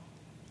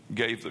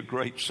gave the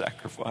great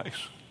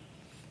sacrifice.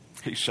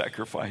 He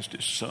sacrificed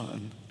his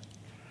son.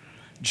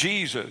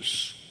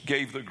 Jesus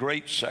gave the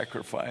great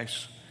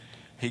sacrifice.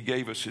 He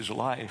gave us his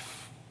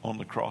life on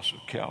the cross of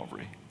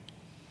Calvary.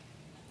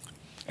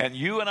 And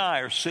you and I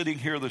are sitting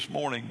here this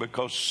morning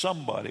because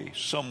somebody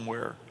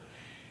somewhere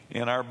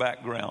in our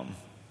background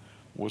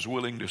was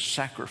willing to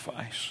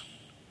sacrifice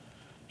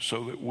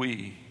so that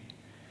we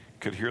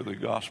could hear the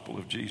gospel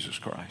of Jesus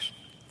Christ.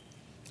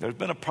 There's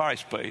been a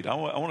price paid. I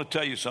want to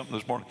tell you something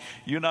this morning.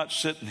 You're not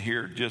sitting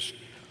here just,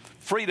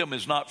 freedom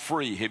is not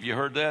free. Have you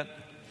heard that?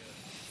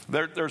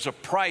 There's a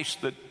price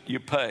that you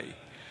pay.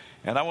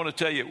 And I want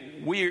to tell you,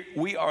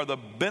 we are the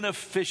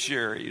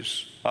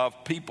beneficiaries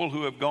of people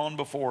who have gone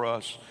before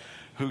us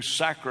who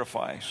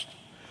sacrificed.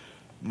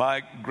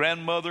 My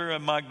grandmother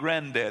and my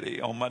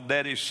granddaddy on my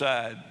daddy's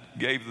side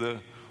gave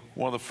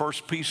one of the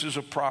first pieces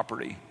of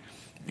property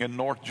in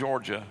North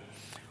Georgia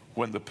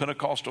when the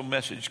Pentecostal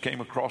message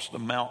came across the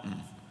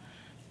mountain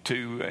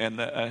and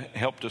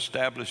helped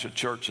establish a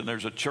church. And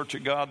there's a Church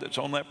of God that's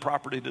on that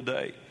property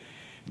today.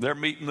 They're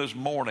meeting this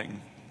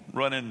morning,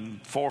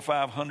 running 400 or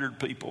 500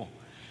 people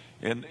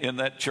in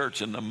that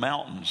church in the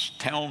mountains,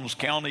 Towns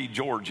County,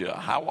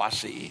 Georgia,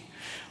 Hiwassee,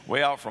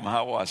 way out from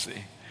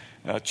Hiwassee.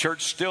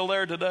 Church still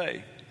there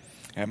today.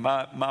 And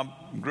my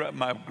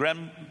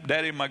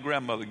granddaddy and my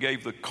grandmother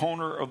gave the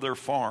corner of their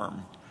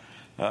farm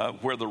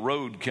where the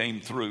road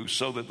came through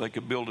so that they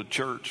could build a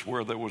church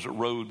where there was a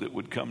road that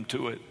would come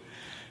to it.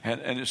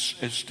 And it's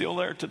still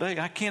there today.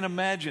 I can't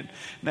imagine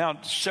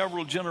now,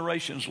 several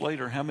generations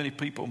later, how many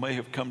people may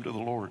have come to the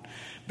Lord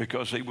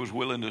because he was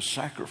willing to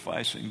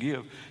sacrifice and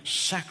give.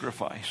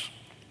 Sacrifice.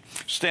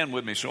 Stand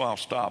with me so I'll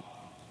stop.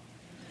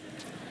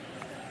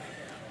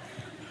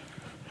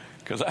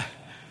 Because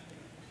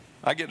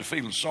I get a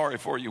feeling sorry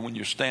for you when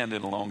you're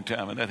standing a long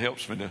time, and that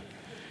helps me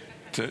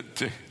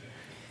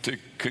to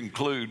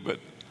conclude. But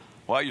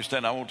while you're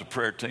standing, I want the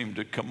prayer team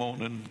to come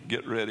on and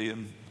get ready,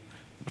 and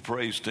the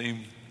praise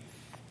team.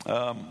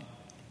 Let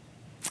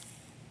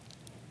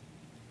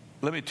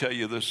me tell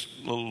you this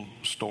little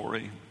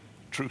story,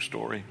 true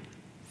story.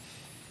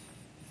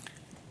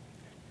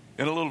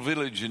 In a little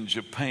village in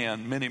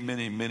Japan many,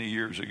 many, many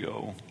years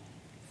ago,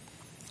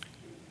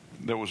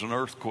 there was an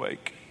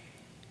earthquake.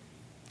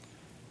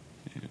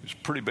 It was a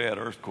pretty bad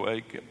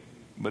earthquake,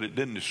 but it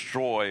didn't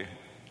destroy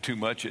too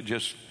much. It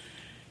just,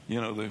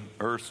 the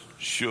earth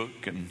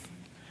shook.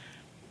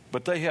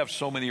 But they have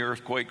so many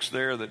earthquakes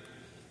there that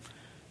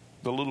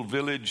the little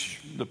village,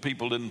 the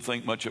people didn't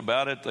think much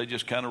about it. They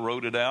just kind of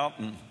rode it out.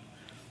 And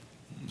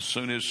as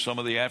soon as some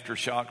of the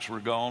aftershocks were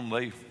gone,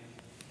 they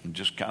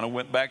just kind of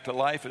went back to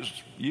life as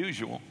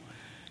usual.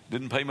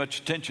 Didn't pay much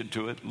attention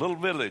to it. Little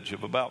village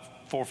of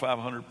about 400 or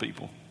 500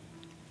 people.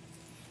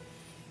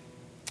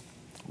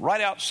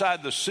 Right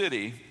outside the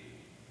city,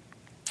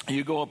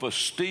 you go up a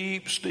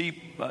steep,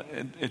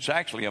 it's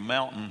actually a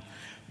mountain,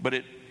 but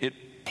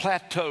it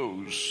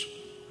plateaus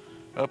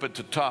up at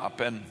the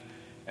top. And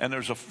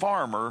there's a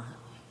farmer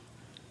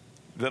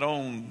that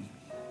owned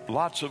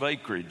lots of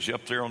acreage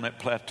up there on that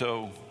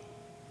plateau.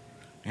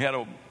 He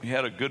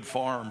had a good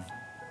farm.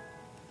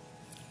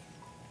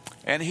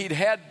 And he'd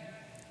had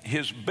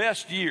his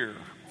best year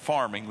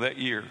farming that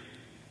year.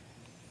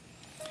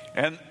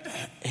 And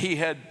he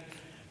had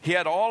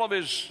all of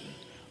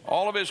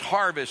his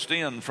harvest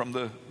in from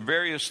the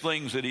various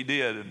things that he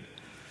did. And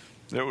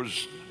there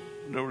was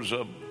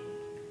a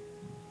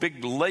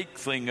big lake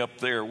thing up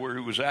there where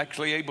he was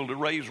actually able to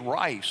raise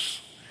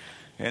rice.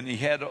 And he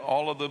had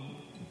all of the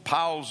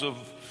piles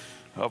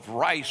of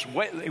rice.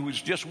 He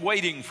was just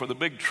waiting for the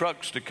big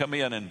trucks to come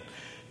in and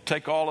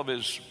take all of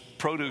his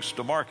produce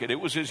to market. It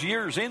was his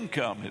year's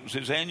income. It was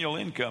his annual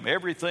income.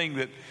 Everything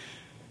that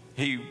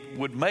he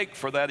would make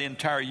for that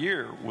entire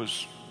year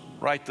was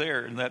right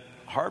there in that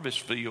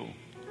harvest field,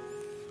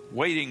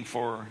 waiting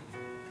for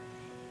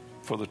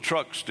the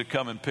trucks to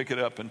come and pick it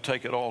up and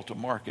take it all to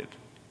market.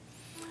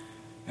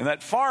 And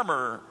that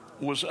farmer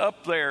was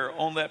up there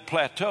on that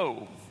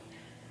plateau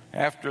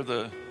after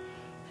the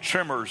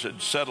tremors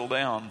had settled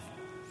down.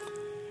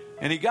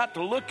 And he got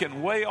to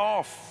looking way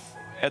off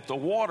at the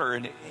water,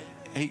 and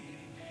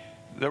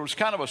there was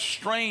kind of a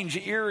strange,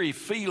 eerie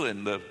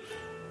feeling. The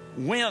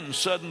wind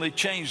suddenly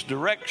changed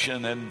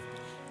direction, and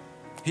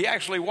he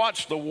actually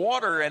watched the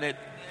water, and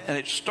and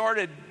it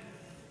started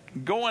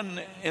going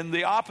in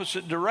the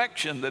opposite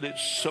direction that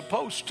it's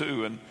supposed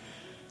to.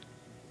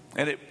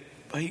 And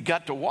he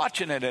got to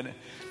watching it, and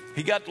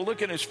he got to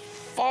looking as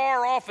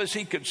far off as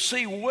he could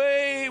see,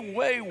 way,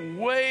 way,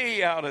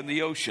 way out in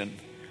the ocean.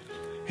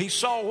 He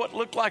saw what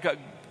looked like a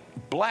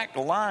black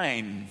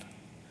line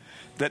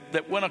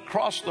that went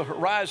across the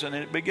horizon,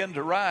 and it began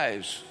to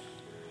rise.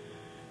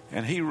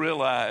 And he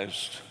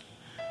realized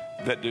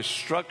that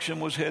destruction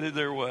was headed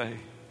their way.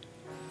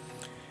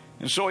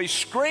 And so he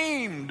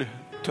screamed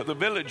to the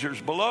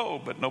villagers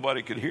below, but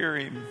nobody could hear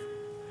him.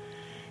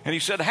 And he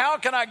said, how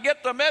can I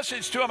get the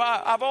message to him?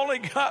 I've only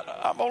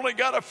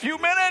got a few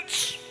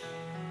minutes.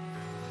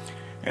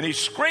 And he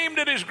screamed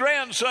at his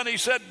grandson. He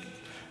said,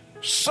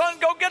 son,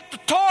 go get the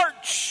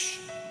torch.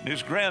 And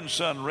his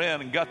grandson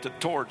ran and got the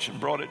torch and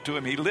brought it to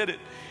him. He lit it,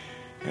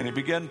 and he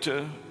began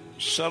to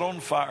set on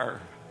fire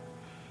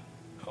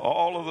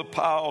all of the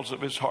piles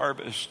of his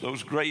harvest,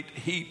 those great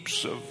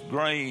heaps of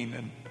grain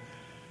and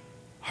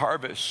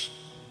harvest,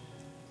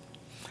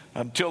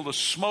 until the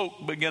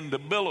smoke began to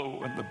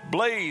billow and the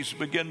blaze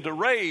began to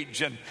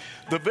rage. And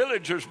the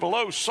villagers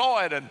below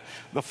saw it, and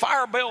the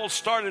fire bells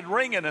started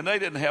ringing. And they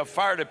didn't have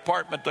fire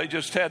department. They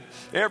just had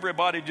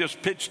everybody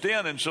just pitched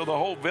in. And so the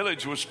whole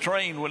village was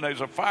trained when there's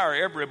a fire,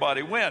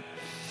 everybody went.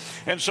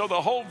 And so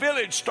the whole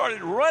village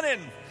started running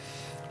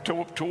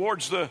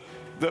towards the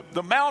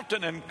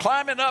mountain and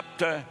climbing up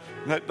to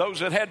those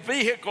that had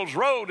vehicles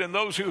rode, and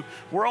those who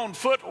were on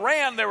foot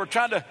ran. They were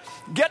trying to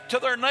get to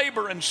their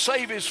neighbor and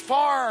save his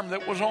farm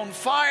that was on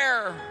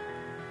fire.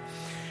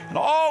 And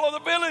all of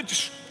the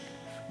village,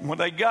 when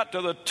they got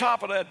to the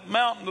top of that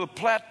mountain, the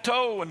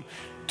plateau, and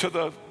to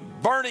the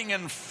burning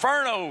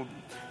inferno,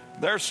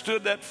 there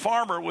stood that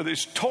farmer with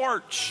his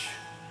torch.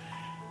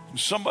 And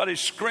somebody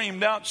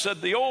screamed out,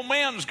 said, the old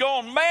man's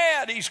gone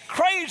mad. He's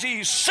crazy.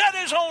 He set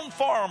his own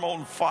farm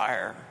on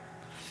fire.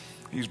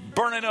 He's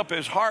burning up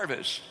his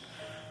harvest.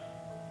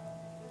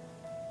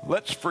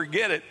 Let's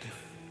forget it.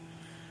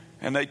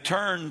 And they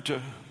turned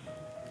to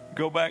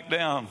go back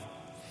down.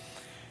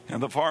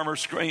 And the farmer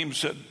screamed,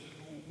 said,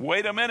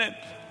 wait a minute.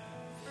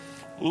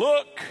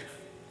 Look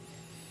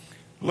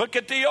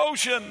at the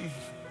ocean.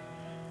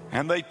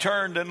 And they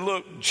turned and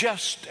looked,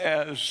 just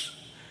as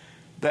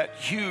that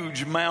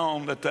huge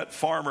mound that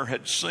farmer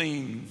had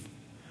seen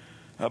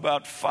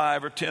about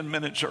 5 or 10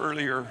 minutes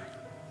earlier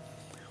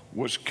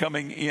was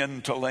coming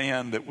into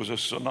land. It was a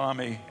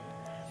tsunami,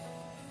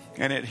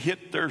 and it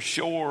hit their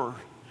shore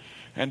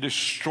and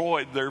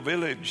destroyed their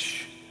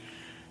village.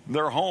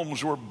 Their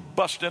homes were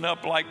busting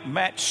up like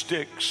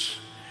matchsticks,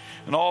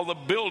 and all the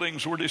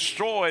buildings were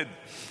destroyed.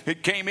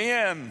 It came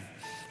in,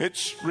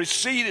 it's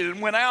receded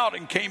and went out,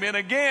 and came in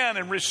again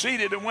and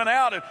receded and went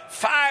out, and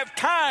 5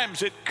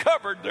 times it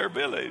covered their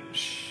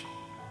village,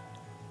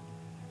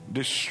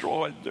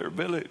 destroyed their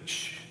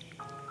village.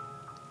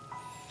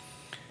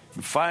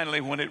 And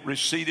finally, when it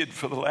receded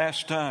for the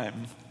last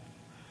time,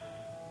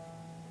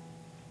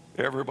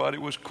 everybody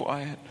was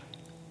quiet.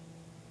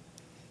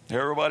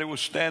 Everybody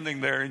was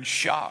standing there in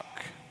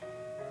shock.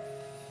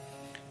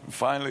 And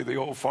finally, the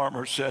old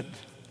farmer said,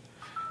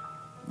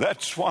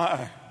 that's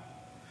why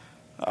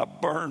I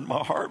burned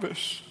my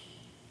harvest.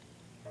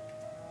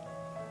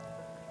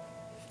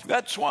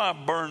 That's why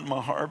I burned my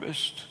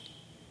harvest.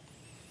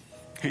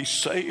 He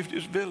saved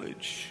his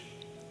village.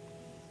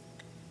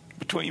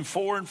 Between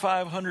 400 and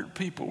 500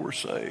 people were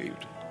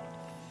saved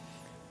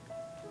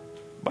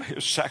by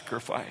his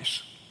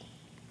sacrifice.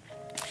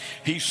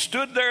 He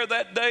stood there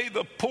that day,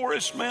 the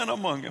poorest man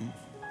among them,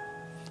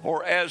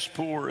 or as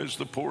poor as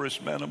the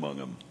poorest man among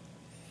them,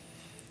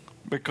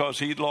 because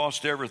he'd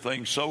lost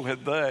everything. So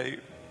had they,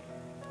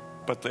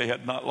 but they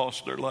had not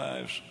lost their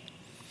lives.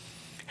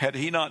 Had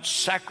he not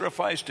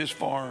sacrificed his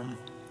farm,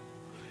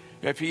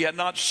 if he had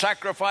not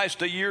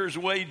sacrificed a year's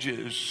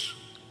wages,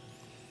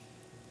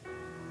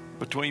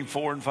 between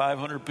 400 and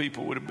 500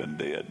 people would have been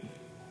dead.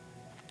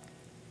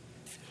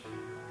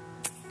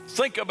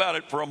 Think about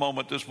it for a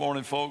moment this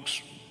morning,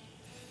 folks.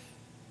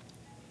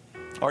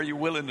 Are you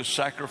willing to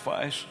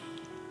sacrifice?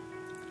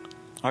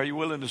 Are you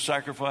willing to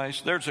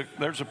sacrifice? There's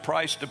a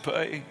price to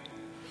pay.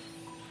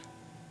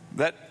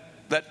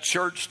 That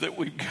church that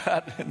we've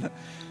got in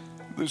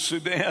the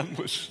Sudan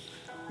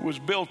was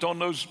built on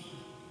those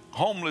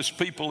homeless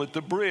people at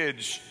the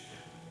bridge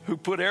who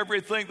put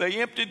everything,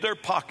 they emptied their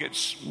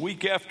pockets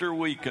week after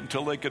week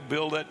until they could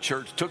build that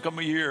church. Took them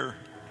a year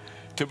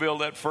to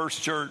build that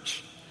first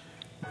church.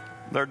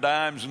 Their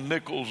dimes and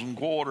nickels and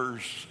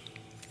quarters,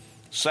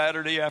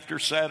 Saturday after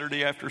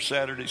Saturday after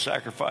Saturday,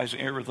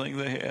 sacrificing everything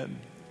they had.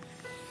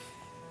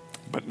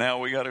 But now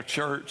we got a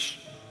church.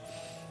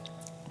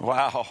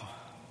 Wow.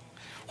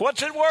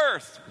 What's it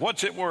worth?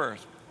 What's it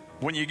worth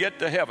when you get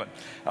to heaven?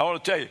 I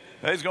want to tell you,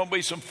 there's going to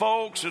be some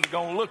folks that are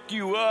going to look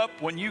you up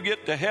when you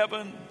get to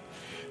heaven.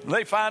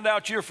 They find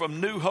out you're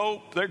from New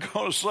Hope. They're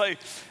going to say,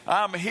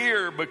 I'm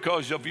here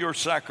because of your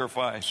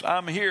sacrifice.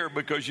 I'm here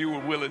because you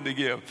were willing to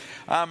give.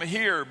 I'm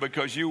here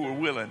because you were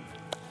willing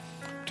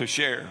to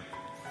share.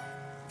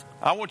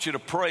 I want you to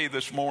pray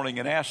this morning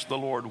and ask the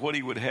Lord what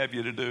he would have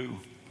you to do.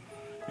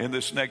 in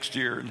this next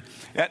year.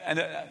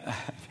 And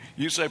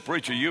you say,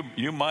 preacher,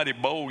 you mighty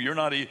bold.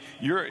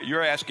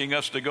 You're asking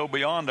us to go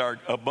beyond our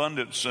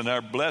abundance and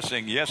our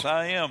blessing. Yes,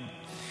 I am.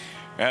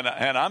 And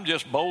I'm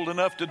just bold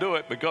enough to do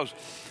it because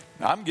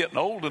I'm getting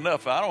old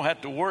enough. I don't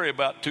have to worry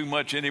about too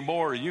much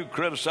anymore. You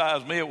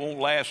criticize me, it won't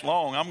last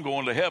long. I'm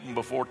going to heaven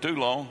before too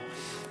long.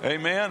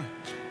 Amen.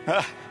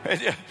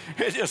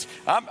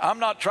 I'm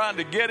not trying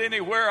to get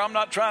anywhere. I'm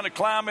not trying to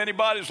climb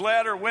anybody's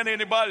ladder, win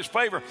anybody's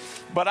favor.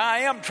 But I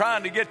am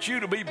trying to get you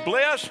to be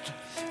blessed.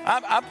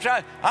 I'm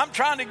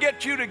trying to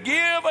get you to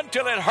give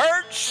until it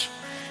hurts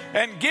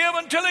and give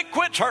until it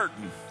quits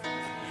hurting.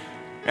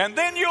 And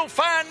then you'll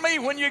find me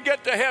when you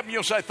get to heaven.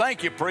 You'll say,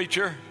 thank you,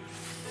 preacher,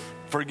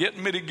 for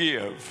getting me to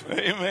give.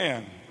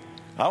 Amen.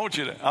 I want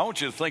you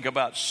to think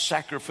about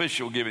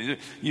sacrificial giving.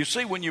 You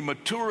see, when you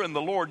mature in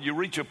the Lord, you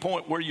reach a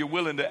point where you're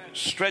willing to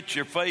stretch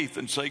your faith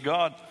and say,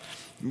 God,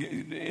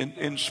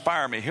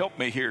 inspire me, help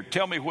me here.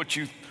 Tell me what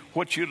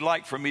you'd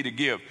like for me to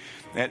give.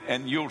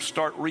 And you'll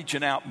start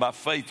reaching out by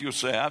faith. You'll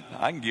say,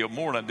 I can give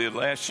more than I did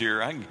last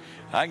year.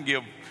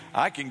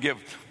 I can give.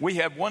 We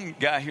had one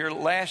guy here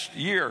last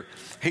year.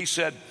 He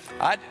said,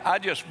 I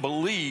just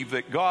believe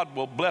that God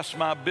will bless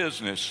my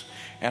business.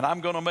 And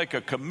I'm going to make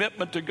a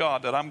commitment to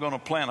God that I'm going to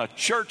plant a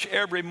church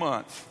every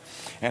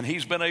month. And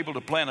he's been able to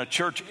plant a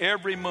church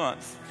every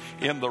month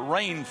in the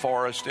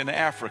rainforest in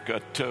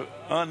Africa to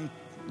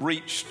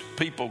unreached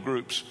people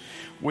groups.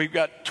 We've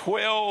got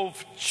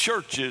 12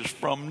 churches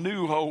from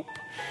New Hope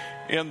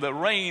in the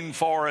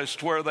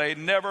rainforest where they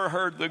never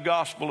heard the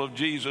gospel of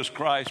Jesus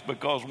Christ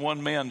because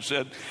one man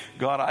said,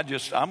 God,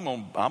 I'm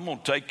going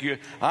to take you.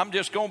 I'm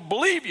just going to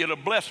believe you to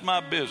bless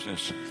my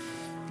business.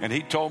 And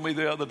he told me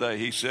the other day,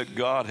 he said,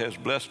 God has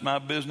blessed my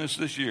business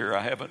this year. I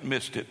haven't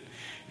missed it.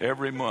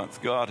 Every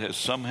month, God has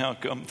somehow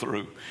come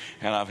through.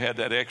 And I've had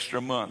that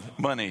extra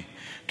money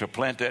to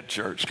plant that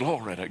church.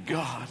 Glory to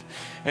God.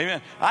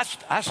 Amen.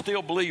 I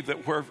still believe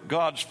that where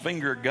God's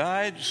finger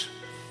guides,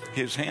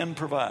 his hand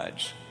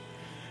provides.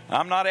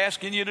 I'm not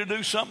asking you to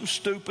do something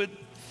stupid.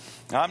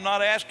 I'm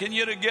not asking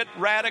you to get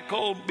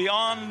radical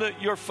beyond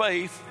your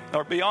faith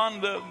or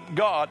beyond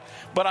God,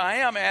 but I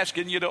am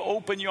asking you to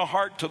open your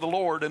heart to the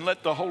Lord and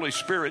let the Holy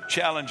Spirit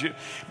challenge you.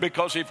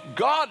 Because if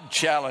God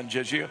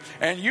challenges you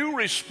and you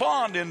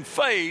respond in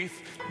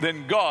faith,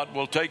 then God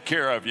will take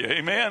care of you.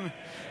 Amen.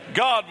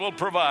 God will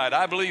provide.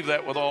 I believe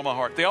that with all my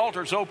heart. The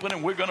altar's open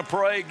and we're going to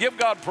pray. Give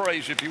God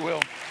praise, if you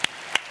will.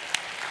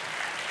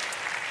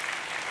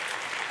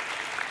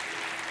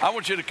 I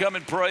want you to come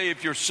and pray.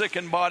 If you're sick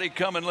in body,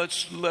 come and let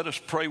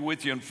us pray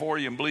with you and for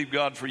you and believe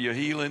God for your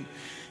healing.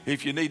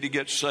 If you need to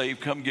get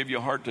saved, come give your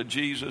heart to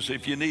Jesus.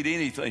 If you need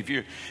anything,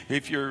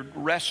 if you're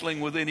wrestling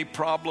with any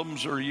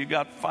problems or you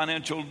got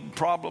financial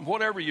problem,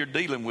 whatever you're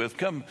dealing with,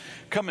 come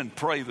and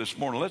pray this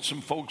morning. Let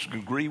some folks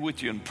agree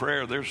with you in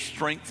prayer. There's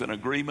strength and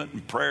agreement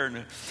and prayer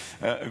and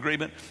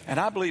agreement. And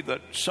I believe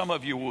that some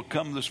of you will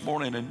come this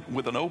morning and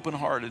with an open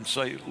heart and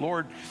say,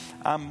 Lord,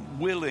 I'm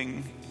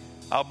willing.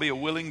 I'll be a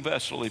willing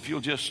vessel if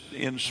you'll just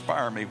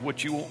inspire me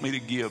what you want me to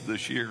give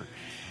this year.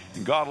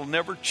 And God will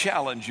never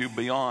challenge you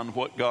beyond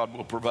what God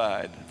will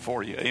provide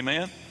for you.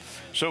 Amen?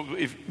 So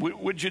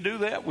would you do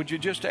that? Would you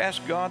just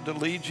ask God to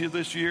lead you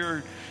this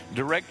year,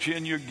 direct you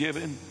in your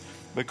giving?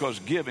 Because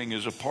giving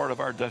is a part of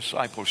our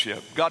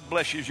discipleship. God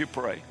bless you as you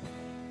pray.